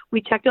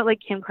we checked out like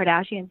Kim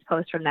Kardashian's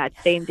post from that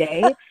same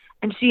day,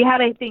 and she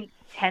had, I think,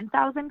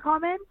 10,000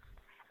 comments,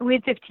 and we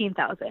had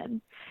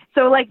 15,000.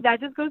 So like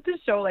that just goes to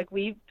show like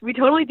we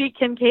totally beat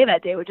Kim K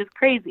that day, which is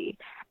crazy.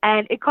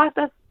 And it cost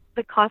us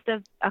the cost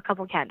of a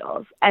couple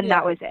candles, and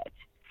that was it.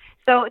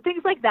 So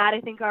things like that,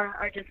 I think,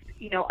 are just,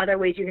 other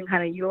ways you can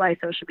kind of utilize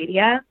social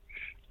media.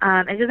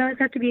 It doesn't always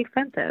have to be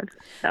expensive.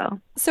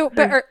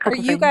 But are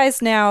you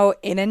guys now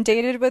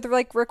inundated with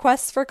like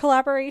requests for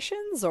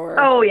collaborations, or?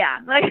 Oh yeah,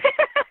 like,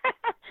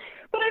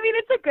 but I mean,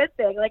 it's a good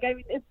thing. Like, I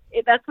mean,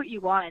 that's what you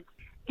want.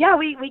 Yeah,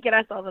 we get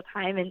us all the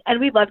time, and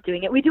we love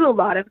doing it. We do a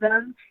lot of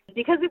them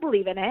because we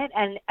believe in it,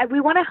 and we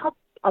want to help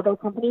other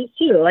companies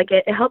too. Like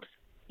it helps,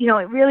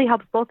 it really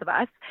helps both of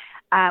us.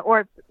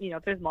 Or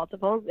if there's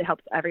multiples, it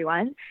helps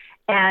everyone.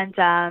 And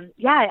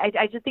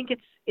I just think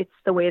it's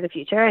the way of the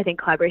future. I think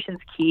collaboration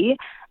is key,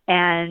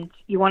 and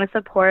you want to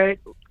support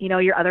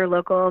your other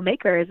local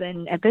makers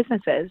and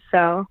businesses.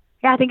 So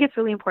yeah, I think it's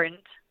really important.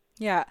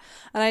 Yeah,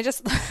 and I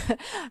just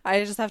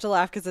have to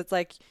laugh because it's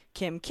like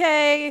Kim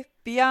K,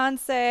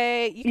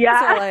 Beyonce, you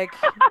guys are like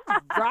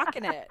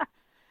rocking it.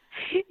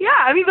 Yeah,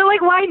 I mean, but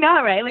like, why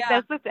not, right? Like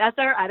that's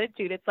our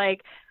attitude. It's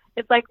like,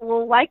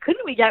 well, why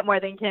couldn't we get more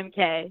than Kim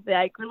K?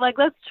 Like, we're like,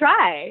 let's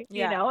try,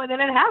 and then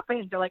it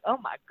happens. You're like, oh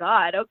my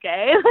God,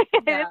 okay. I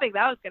didn't think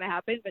that was going to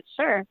happen, but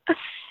sure.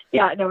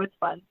 Yeah, no, it's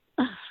fun.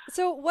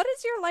 So what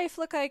does your life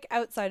look like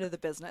outside of the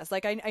business?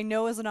 Like, I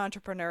know as an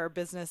entrepreneur,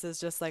 business is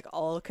just like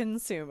all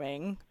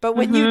consuming, but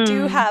when you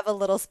do have a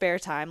little spare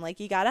time, like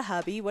you got a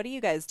hubby, what do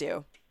you guys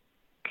do?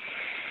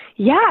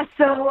 Yeah,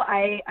 so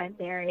I'm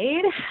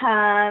married.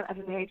 I've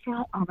been married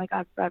for, oh my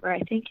God, forever. I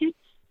think we've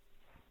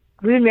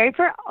been married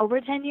for over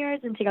 10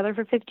 years and together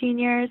for 15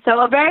 years. So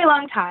a very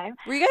long time.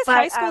 Were you guys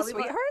high school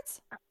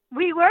sweethearts?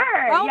 We were.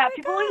 Oh yeah,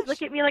 people always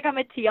look at me like I'm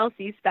a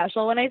TLC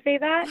special when I say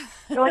that.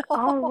 They're like,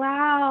 oh,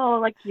 wow,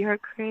 like, you're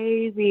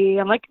crazy.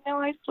 I'm like,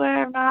 no, I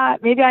swear I'm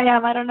not. Maybe I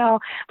am. I don't know.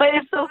 But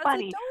it's so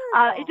funny.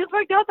 It just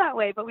worked out that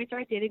way. But we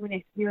started dating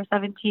when we were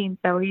 17.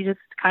 So we just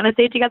kind of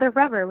stayed together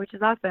forever, which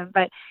is awesome.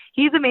 But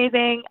he's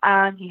amazing.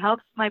 He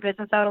helps my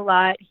business out a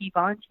lot. He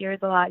volunteers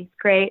a lot. He's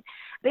great.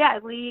 But yeah,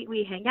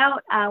 we hang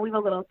out. We have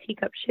a little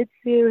teacup Shih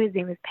Tzu. His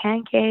name is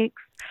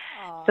Pancakes.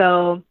 Aww.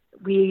 So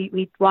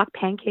we walk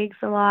Pancakes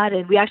a lot,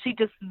 and we actually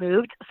just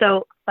moved.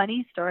 So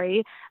funny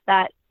story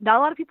that not a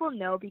lot of people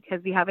know,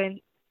 because we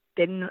haven't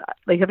done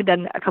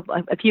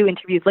a few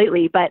interviews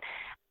lately, but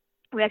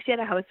we actually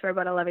had a house for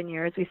about 11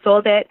 years. We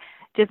sold it,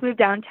 just moved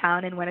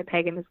downtown in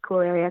Winnipeg in this cool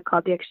area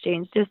called the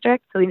Exchange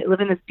District. So we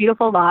live in this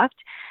beautiful loft,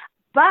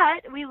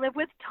 but we live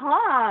with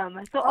Tom.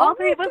 So all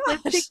three of us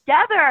live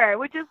together,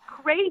 which is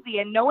crazy.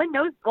 And no one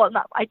knows. Well,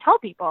 I tell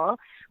people,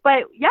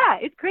 but yeah,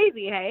 it's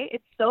crazy. Hey,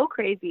 it's so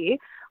crazy.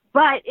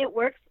 But it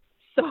works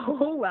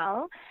so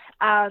well.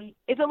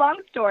 It's a long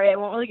story. I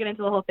won't really get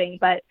into the whole thing,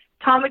 but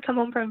Tom had come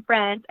home from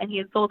France, and he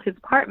had sold his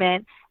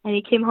apartment, and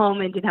he came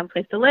home and didn't have a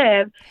place to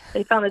live. So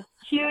he found this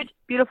huge,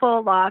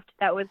 beautiful loft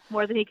that was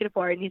more than he could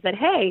afford. And he said,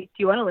 hey, do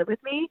you want to live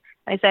with me?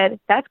 And I said,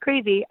 that's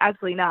crazy.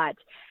 Absolutely not.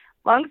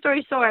 Long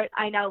story short,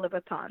 I now live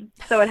with Tom.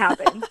 So it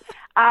happened.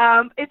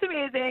 It's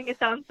amazing. It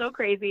sounds so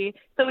crazy.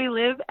 So we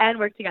live and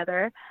work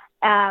together.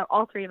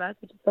 All three of us,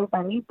 which is so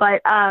funny.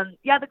 But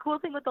the cool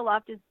thing with the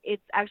loft is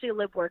it's actually a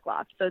live-work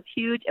loft. So it's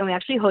huge, and we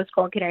actually host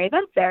Golden Canary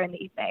events there in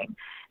the evening.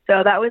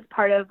 So that was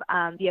part of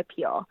the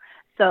appeal.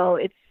 So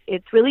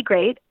it's really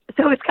great.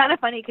 So it's kind of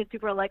funny because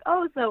people are like,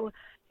 oh, so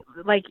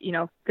like,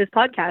 this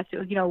podcast,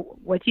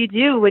 what do you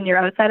do when you're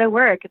outside of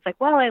work? It's like,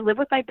 well, I live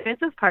with my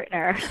business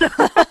partner.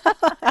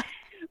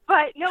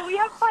 But no, we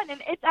have fun,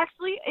 and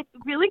it's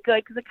really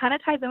good because it kind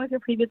of ties in with your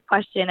previous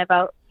question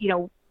about,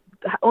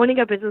 owning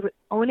a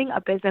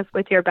business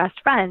with your best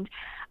friend,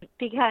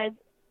 because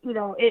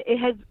it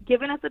has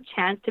given us a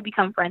chance to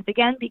become friends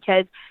again,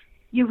 because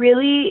you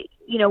really,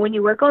 when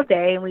you work all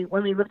day, and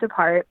when we lived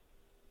apart,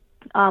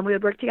 we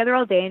would work together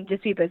all day and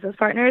just be business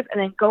partners, and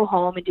then go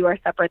home and do our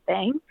separate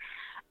thing,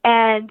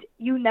 and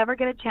you never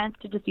get a chance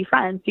to just be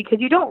friends,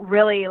 because you don't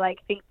really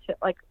think to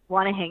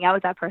want to hang out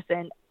with that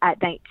person at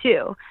night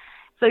too.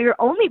 So you're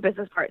only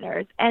business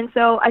partners, and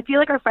so I feel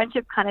like our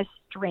friendship kind of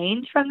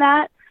strained from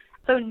that.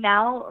 So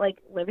now,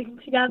 living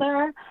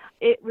together,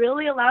 it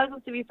really allows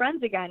us to be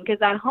friends again,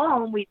 because at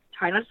home, we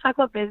try not to talk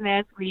about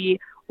business. We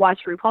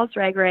watch RuPaul's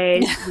Drag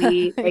Race.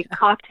 We make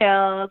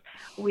cocktails.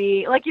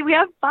 We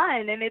have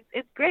fun, and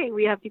it's great.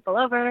 We have people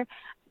over.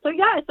 So,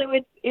 yeah,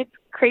 it's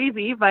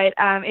crazy, but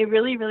it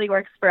really, really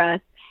works for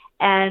us.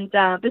 And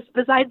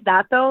besides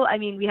that, though, I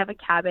mean, we have a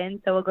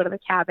cabin, so we'll go to the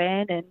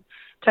cabin and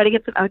try to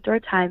get some outdoor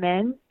time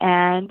in.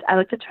 And I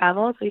like to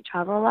travel, so we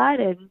travel a lot.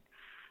 And,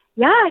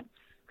 yeah,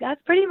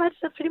 that's pretty much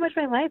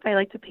my life. I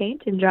like to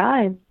paint and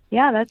draw, and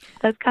yeah,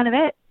 that's kind of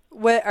it.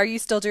 What are you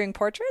still doing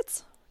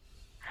portraits?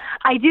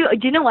 I do.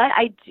 Do you know what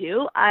I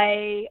do?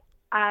 I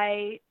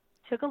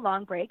took a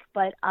long break,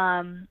 but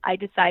I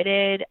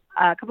decided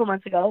a couple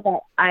months ago that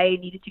I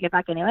needed to get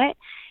back into it.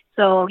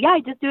 So yeah,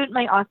 I just do it in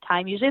my off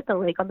time, usually at the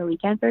lake on the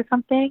weekends or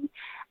something.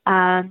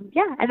 Yeah,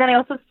 and then I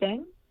also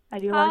sing. I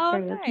do a lot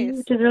of karaoke, nice.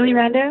 which is really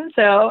random.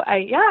 So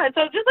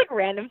so just like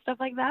random stuff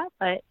like that.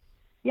 But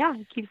yeah,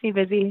 it keeps me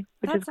busy,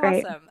 which is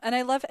great. That's awesome. And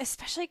I love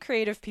especially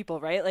creative people,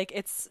 right? Like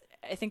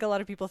I think a lot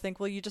of people think,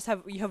 well, you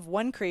have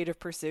one creative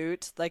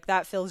pursuit, like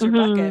that fills your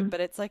bucket, but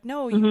it's like,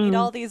 no, you need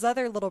all these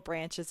other little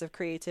branches of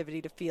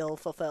creativity to feel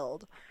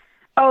fulfilled.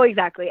 Oh,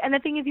 exactly. And the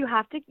thing is, you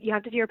have to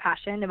do your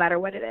passion no matter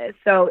what it is.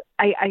 So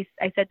I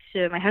said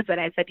to my husband,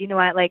 I said, you know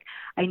what, like,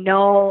 I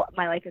know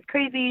my life is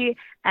crazy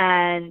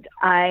and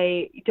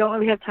I don't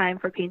really have time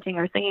for painting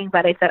or singing,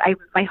 but I said,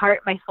 my heart,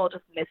 my soul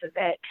just misses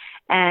it.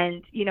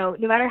 And, you know,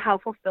 no matter how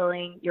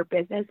fulfilling your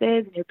business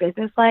is and your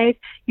business life,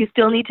 you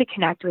still need to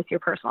connect with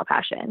your personal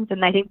passions.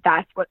 And I think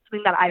that's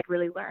something that I've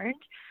really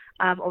learned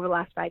over the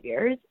last 5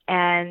 years.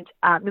 And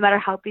no matter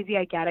how busy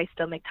I get, I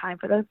still make time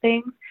for those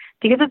things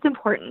because it's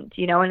important,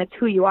 you know, and it's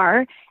who you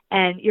are,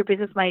 and your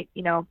business might,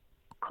 you know,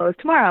 close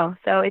tomorrow.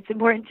 So it's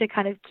important to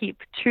kind of keep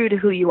true to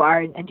who you are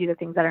and do the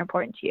things that are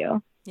important to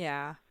you.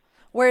 Yeah.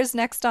 Where's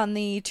next on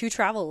the to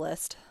travel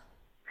list?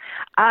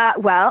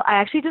 Well, I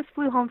actually just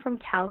flew home from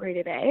Calgary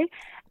today.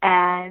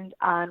 And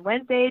on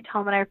Wednesday,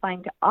 Tom and I are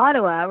flying to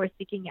Ottawa. We're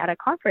speaking at a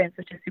conference,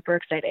 which is super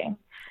exciting.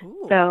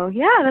 Ooh. So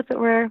yeah, that's what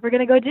we're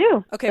gonna go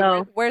do. Okay,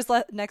 so, where's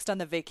next on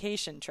the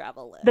vacation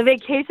travel list? The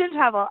vacation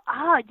travel.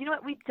 You know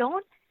what? We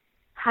don't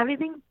have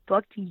anything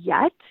booked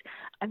yet.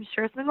 I'm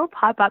sure something will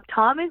pop up.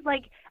 Tom is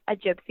like a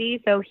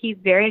gypsy, so he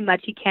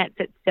can't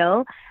sit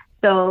still.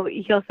 So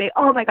he'll say,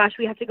 "Oh my gosh,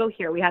 we have to go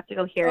here. We have to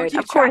go here." Oh, and you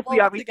of course, we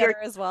travel together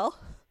as well.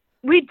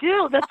 We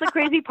do. That's the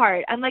crazy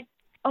part. I'm like,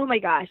 oh my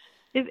gosh.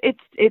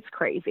 It's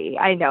crazy.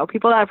 I know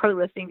people that are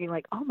probably listening being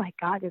like, "Oh my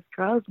God, this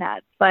girl is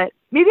nuts." But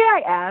maybe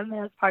I am,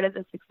 and that's part of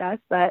the success.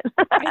 But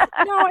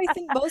I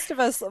think most of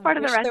us part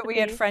wish of the that we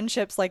had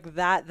friendships like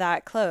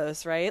that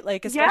close, right?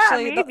 Like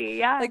especially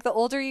like the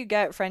older you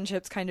get,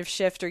 friendships kind of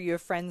shift, or you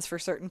have friends for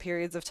certain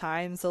periods of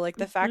time. So like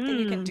the fact that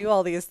you can do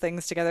all these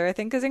things together, I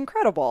think, is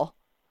incredible.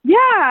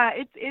 Yeah,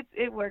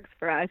 it works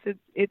for us.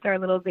 It's our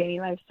little zany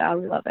lifestyle.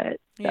 We love it.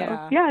 So,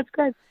 yeah, it's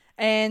good.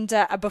 And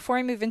before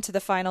I move into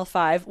the final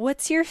five,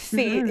 what's your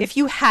favorite? If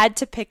you had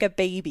to pick a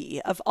baby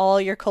of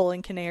all your Coal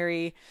and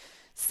Canary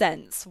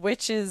scents,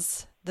 which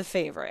is the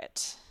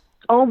favorite?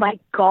 Oh my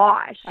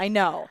gosh. I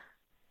know.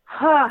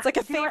 It's like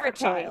a favorite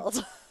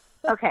child.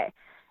 Okay.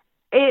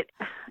 It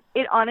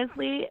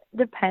honestly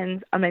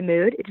depends on my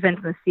mood. It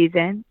depends on the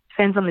season. It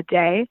depends on the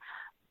day.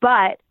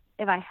 But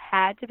if I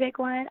had to pick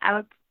one,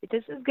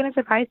 this is going to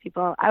surprise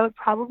people. I would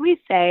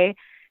probably say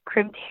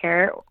Crimped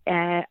Hair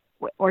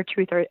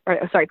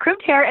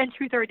Crimped Hair and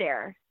Truth or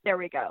Dare. There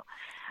we go.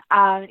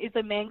 It's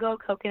a mango,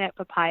 coconut,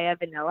 papaya,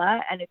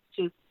 vanilla, and it's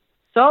just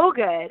so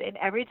good. And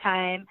every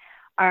time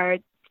our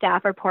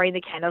staff are pouring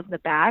the candles in the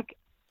back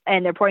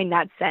and they're pouring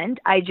that scent,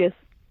 I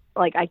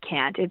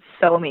can't. It's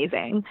so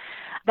amazing.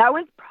 That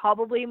one's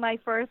probably my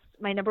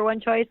number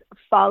one choice,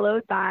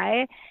 followed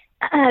by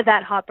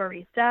that Hot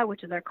Barista,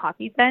 which is our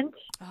coffee scent.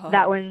 Oh.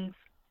 That one's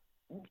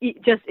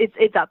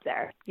it's up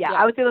there. Yeah,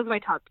 I would say those are my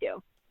top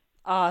two.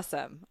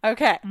 Awesome.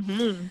 Okay.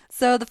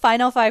 So the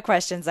final 5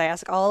 questions I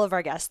ask all of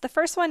our guests. The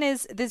first one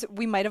is this,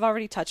 we might have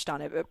already touched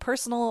on it, but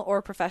personal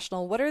or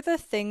professional, what are the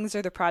things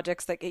or the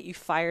projects that get you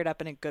fired up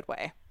in a good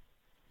way?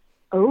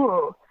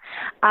 Oh,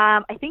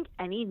 I think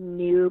any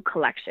new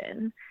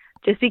collection,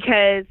 just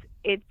because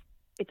it's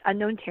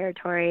unknown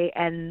territory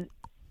and,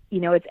 you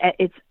know,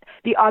 it's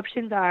the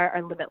options are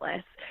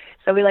limitless.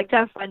 So we like to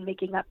have fun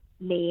making up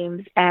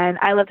names, and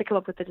I love to come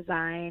up with the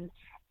design.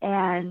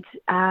 And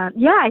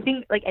I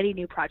think like any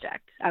new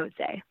project, I would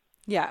say.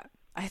 Yeah.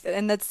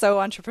 And that's so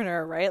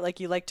entrepreneur, right? Like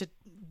you like to,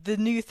 the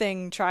new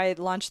thing,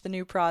 launch the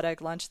new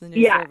product, launch the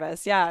new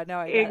service. Yeah, no,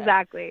 I get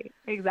it.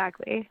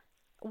 Exactly.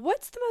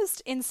 What's the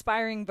most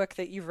inspiring book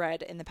that you've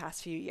read in the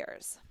past few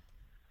years?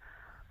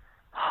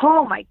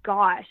 Oh my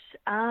gosh.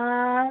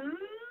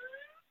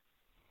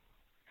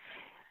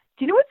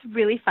 Do you know what's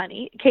really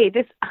funny? Okay,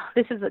 this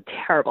is a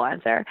terrible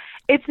answer.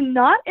 It's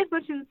not as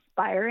much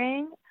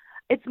inspiring.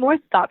 It's more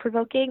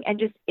thought-provoking and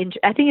just,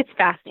 I think it's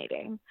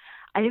fascinating.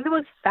 I think the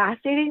most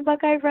fascinating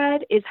book I've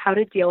read is How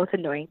to Deal with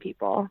Annoying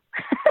People.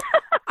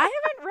 I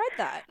haven't read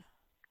that.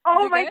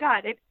 Oh my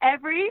God. And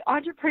every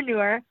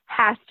entrepreneur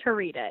has to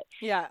read it.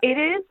 Yeah. It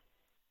is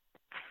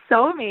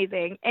so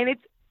amazing. And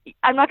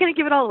I'm not going to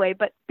give it all away,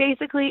 but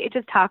basically it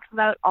just talks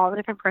about all the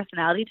different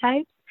personality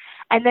types.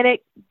 And then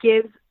it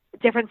gives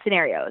different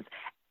scenarios,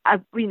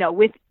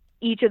 with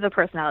each of the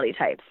personality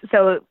types.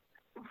 So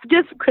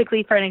just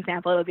quickly, for an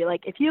example, it'll be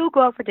like, if you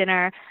go out for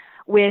dinner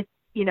with,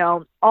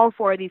 all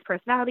 4 of these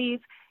personalities,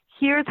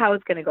 here's how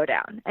it's going to go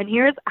down. And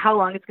here's how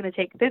long it's going to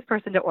take this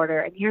person to order.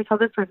 And here's how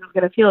this person's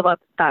going to feel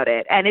about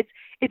it. And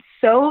it's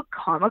so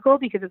comical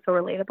because it's so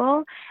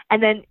relatable.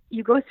 And then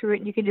you go through it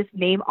and you can just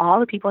name all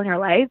the people in your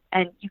life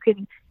and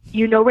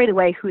you know right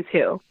away who's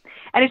who.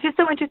 And it's just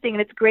so interesting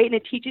and it's great. And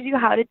it teaches you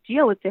how to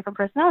deal with different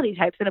personality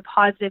types in a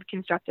positive,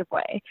 constructive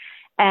way.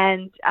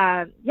 And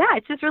yeah,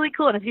 it's just really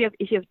cool. And if you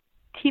have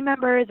team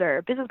members or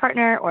a business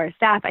partner or a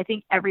staff, I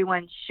think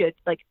everyone should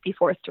like be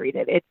forced to read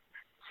it. It's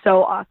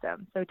so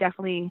awesome. So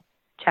definitely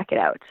check it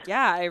out.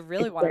 Yeah, I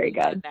really It's want to very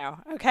read good. it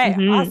now. Okay,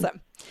 Mm-hmm.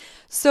 awesome.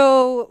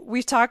 So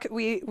we've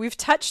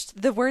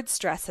touched the word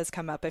stress has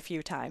come up a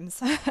few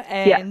times,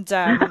 Yeah. and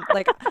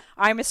like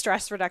I'm a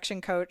stress reduction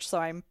coach, so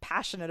I'm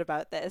passionate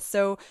about this.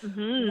 So,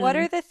 what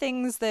hmm are the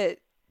things that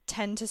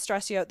tend to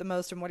stress you out the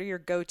most, and what are your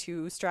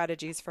go-to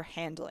strategies for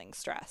handling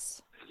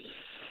stress?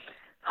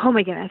 Oh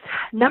my goodness.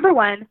 Number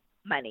one,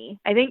 money.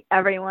 I think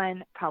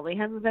everyone probably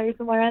has a very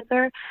similar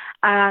answer.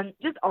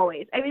 Just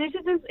always. I mean,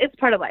 it's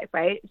part of life,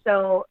 right?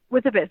 So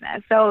with a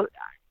business. So,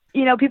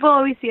 people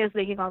always see us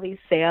making all these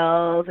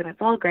sales and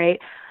it's all great.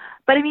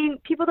 But I mean,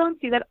 people don't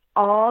see that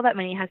all that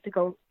money has to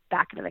go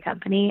back into the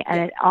company and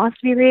Yeah. it all has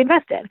to be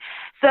reinvested.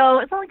 So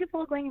it's not like it's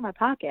all going in my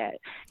pocket,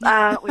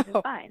 which is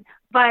fine.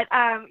 But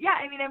yeah,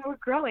 I mean, and we're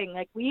growing.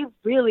 Like we've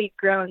really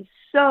grown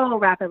so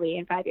rapidly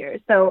in 5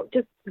 years. So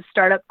just the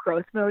startup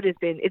growth mode has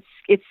been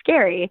it's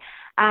scary.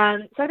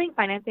 So I think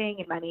financing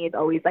and money is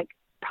always like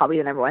probably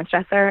the number one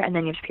stressor, and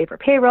then you have to pay for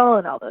payroll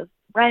and all those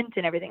rent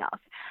and everything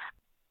else.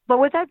 But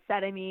with that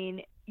said, I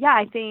mean, yeah,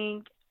 I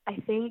think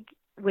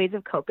ways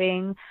of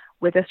coping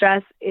with the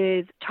stress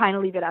is trying to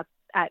leave it up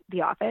at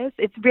the office.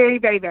 It's very,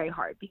 very, very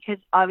hard because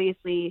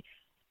obviously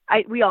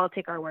we all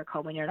take our work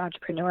home when you're an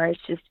entrepreneur. It's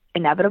just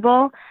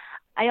inevitable.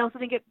 I also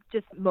think it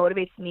just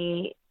motivates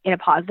me in a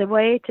positive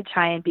way to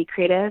try and be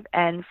creative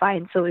and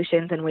find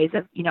solutions and ways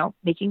of,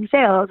 making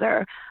sales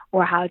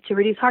or how to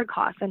reduce hard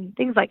costs and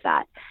things like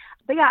that.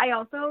 But yeah, I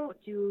also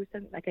do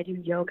I do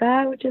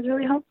yoga, which is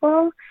really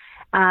helpful.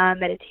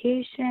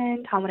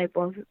 Meditation. Tom and I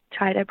both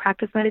try to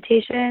practice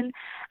meditation,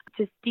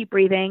 just deep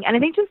breathing. And I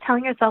think just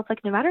telling yourself,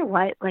 like, no matter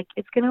what, like,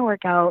 it's going to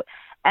work out.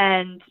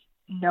 And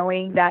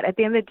knowing that at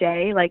the end of the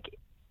day, like,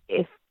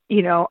 if,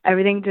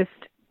 everything just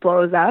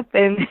blows up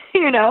and,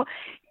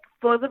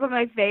 blows up in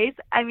my face,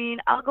 I mean,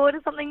 I'll go into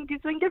do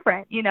something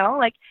different,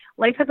 like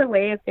life has a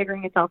way of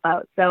figuring itself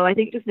out. So I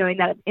think just knowing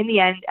that at the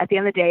end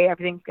of the day,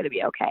 everything's going to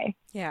be okay.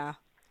 Yeah.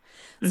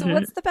 So, hmm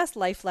what's the best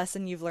life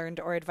lesson you've learned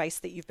or advice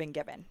that you've been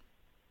given?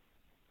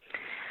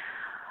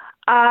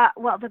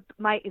 Well,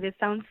 this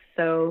sounds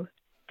so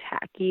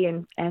tacky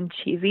and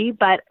cheesy,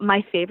 but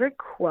my favorite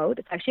quote,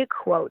 it's actually a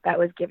quote that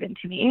was given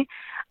to me,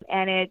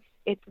 and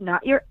it's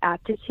not your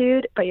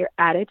aptitude, but your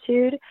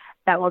attitude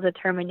that will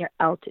determine your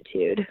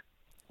altitude.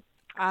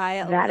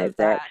 I That love is it.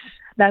 that.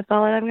 That's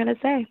all I'm going to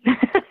say.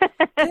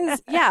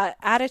 Because, yeah,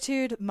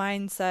 attitude,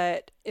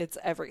 mindset, it's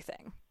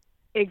everything.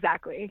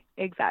 Exactly.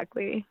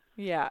 Exactly.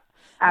 Yeah.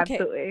 Okay.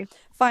 Absolutely.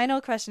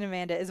 Final question,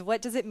 Amanda, is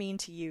what does it mean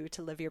to you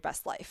to live your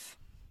best life?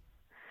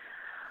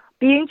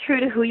 Being true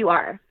to who you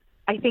are.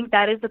 I think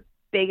that is the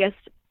biggest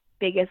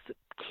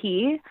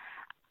key.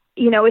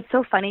 It's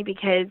so funny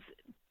because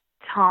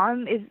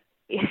Tom is,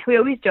 we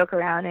always joke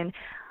around and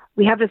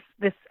we have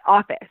this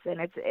office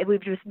and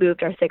we've just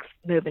moved our sixth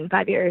move in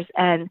 5 years.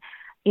 And,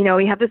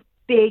 we have this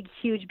big,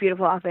 huge,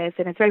 beautiful office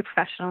and it's very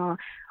professional.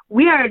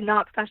 We are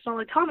not professional.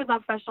 Like Tom is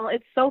not professional.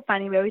 It's so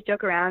funny. We always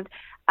joke around.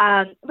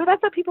 But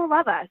that's what people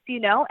love us,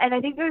 and I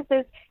think there's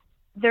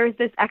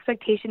this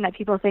expectation that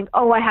people think,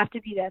 oh, I have to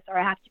be this or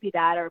I have to be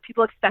that, or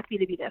people expect me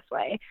to be this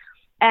way.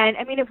 And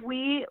I mean, if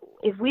we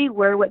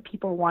were what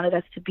people wanted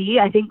us to be,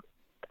 I think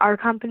our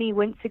company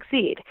wouldn't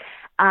succeed.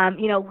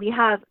 We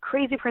have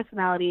crazy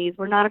personalities.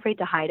 We're not afraid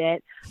to hide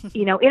it.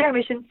 In our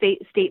mission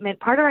statement,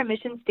 part of our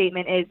mission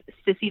statement is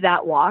 "Sissy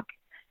that walk."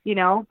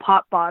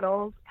 Pop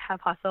bottles, have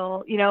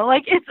hustle.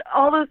 Like it's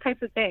all those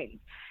types of things.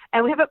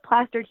 And we have it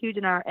plastered huge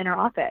in our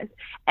office.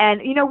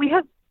 And we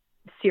have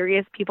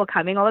serious people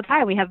coming all the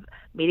time. We have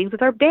meetings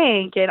with our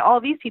bank and all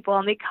these people,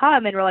 and they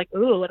come and we're like,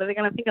 ooh, what are they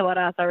going to think about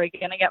us? Are we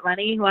going to get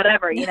money?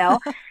 Whatever,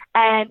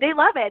 and they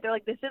love it. They're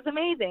like, this is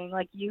amazing.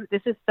 Like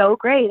this is so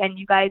great. And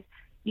you guys,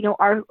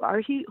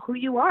 are who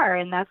you are.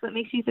 And that's what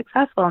makes you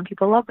successful. And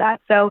people love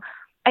that. So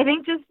I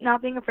think just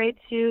not being afraid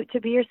to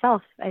be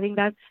yourself. I think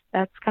that's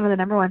kind of the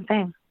number one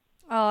thing.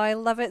 Oh, I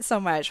love it so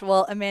much.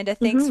 Well, Amanda,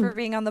 thanks hmm for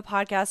being on the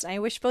podcast. I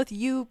wish both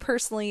you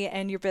personally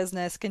and your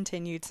business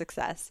continued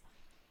success.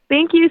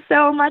 Thank you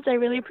so much. I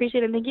really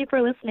appreciate it. Thank you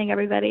for listening,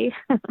 everybody.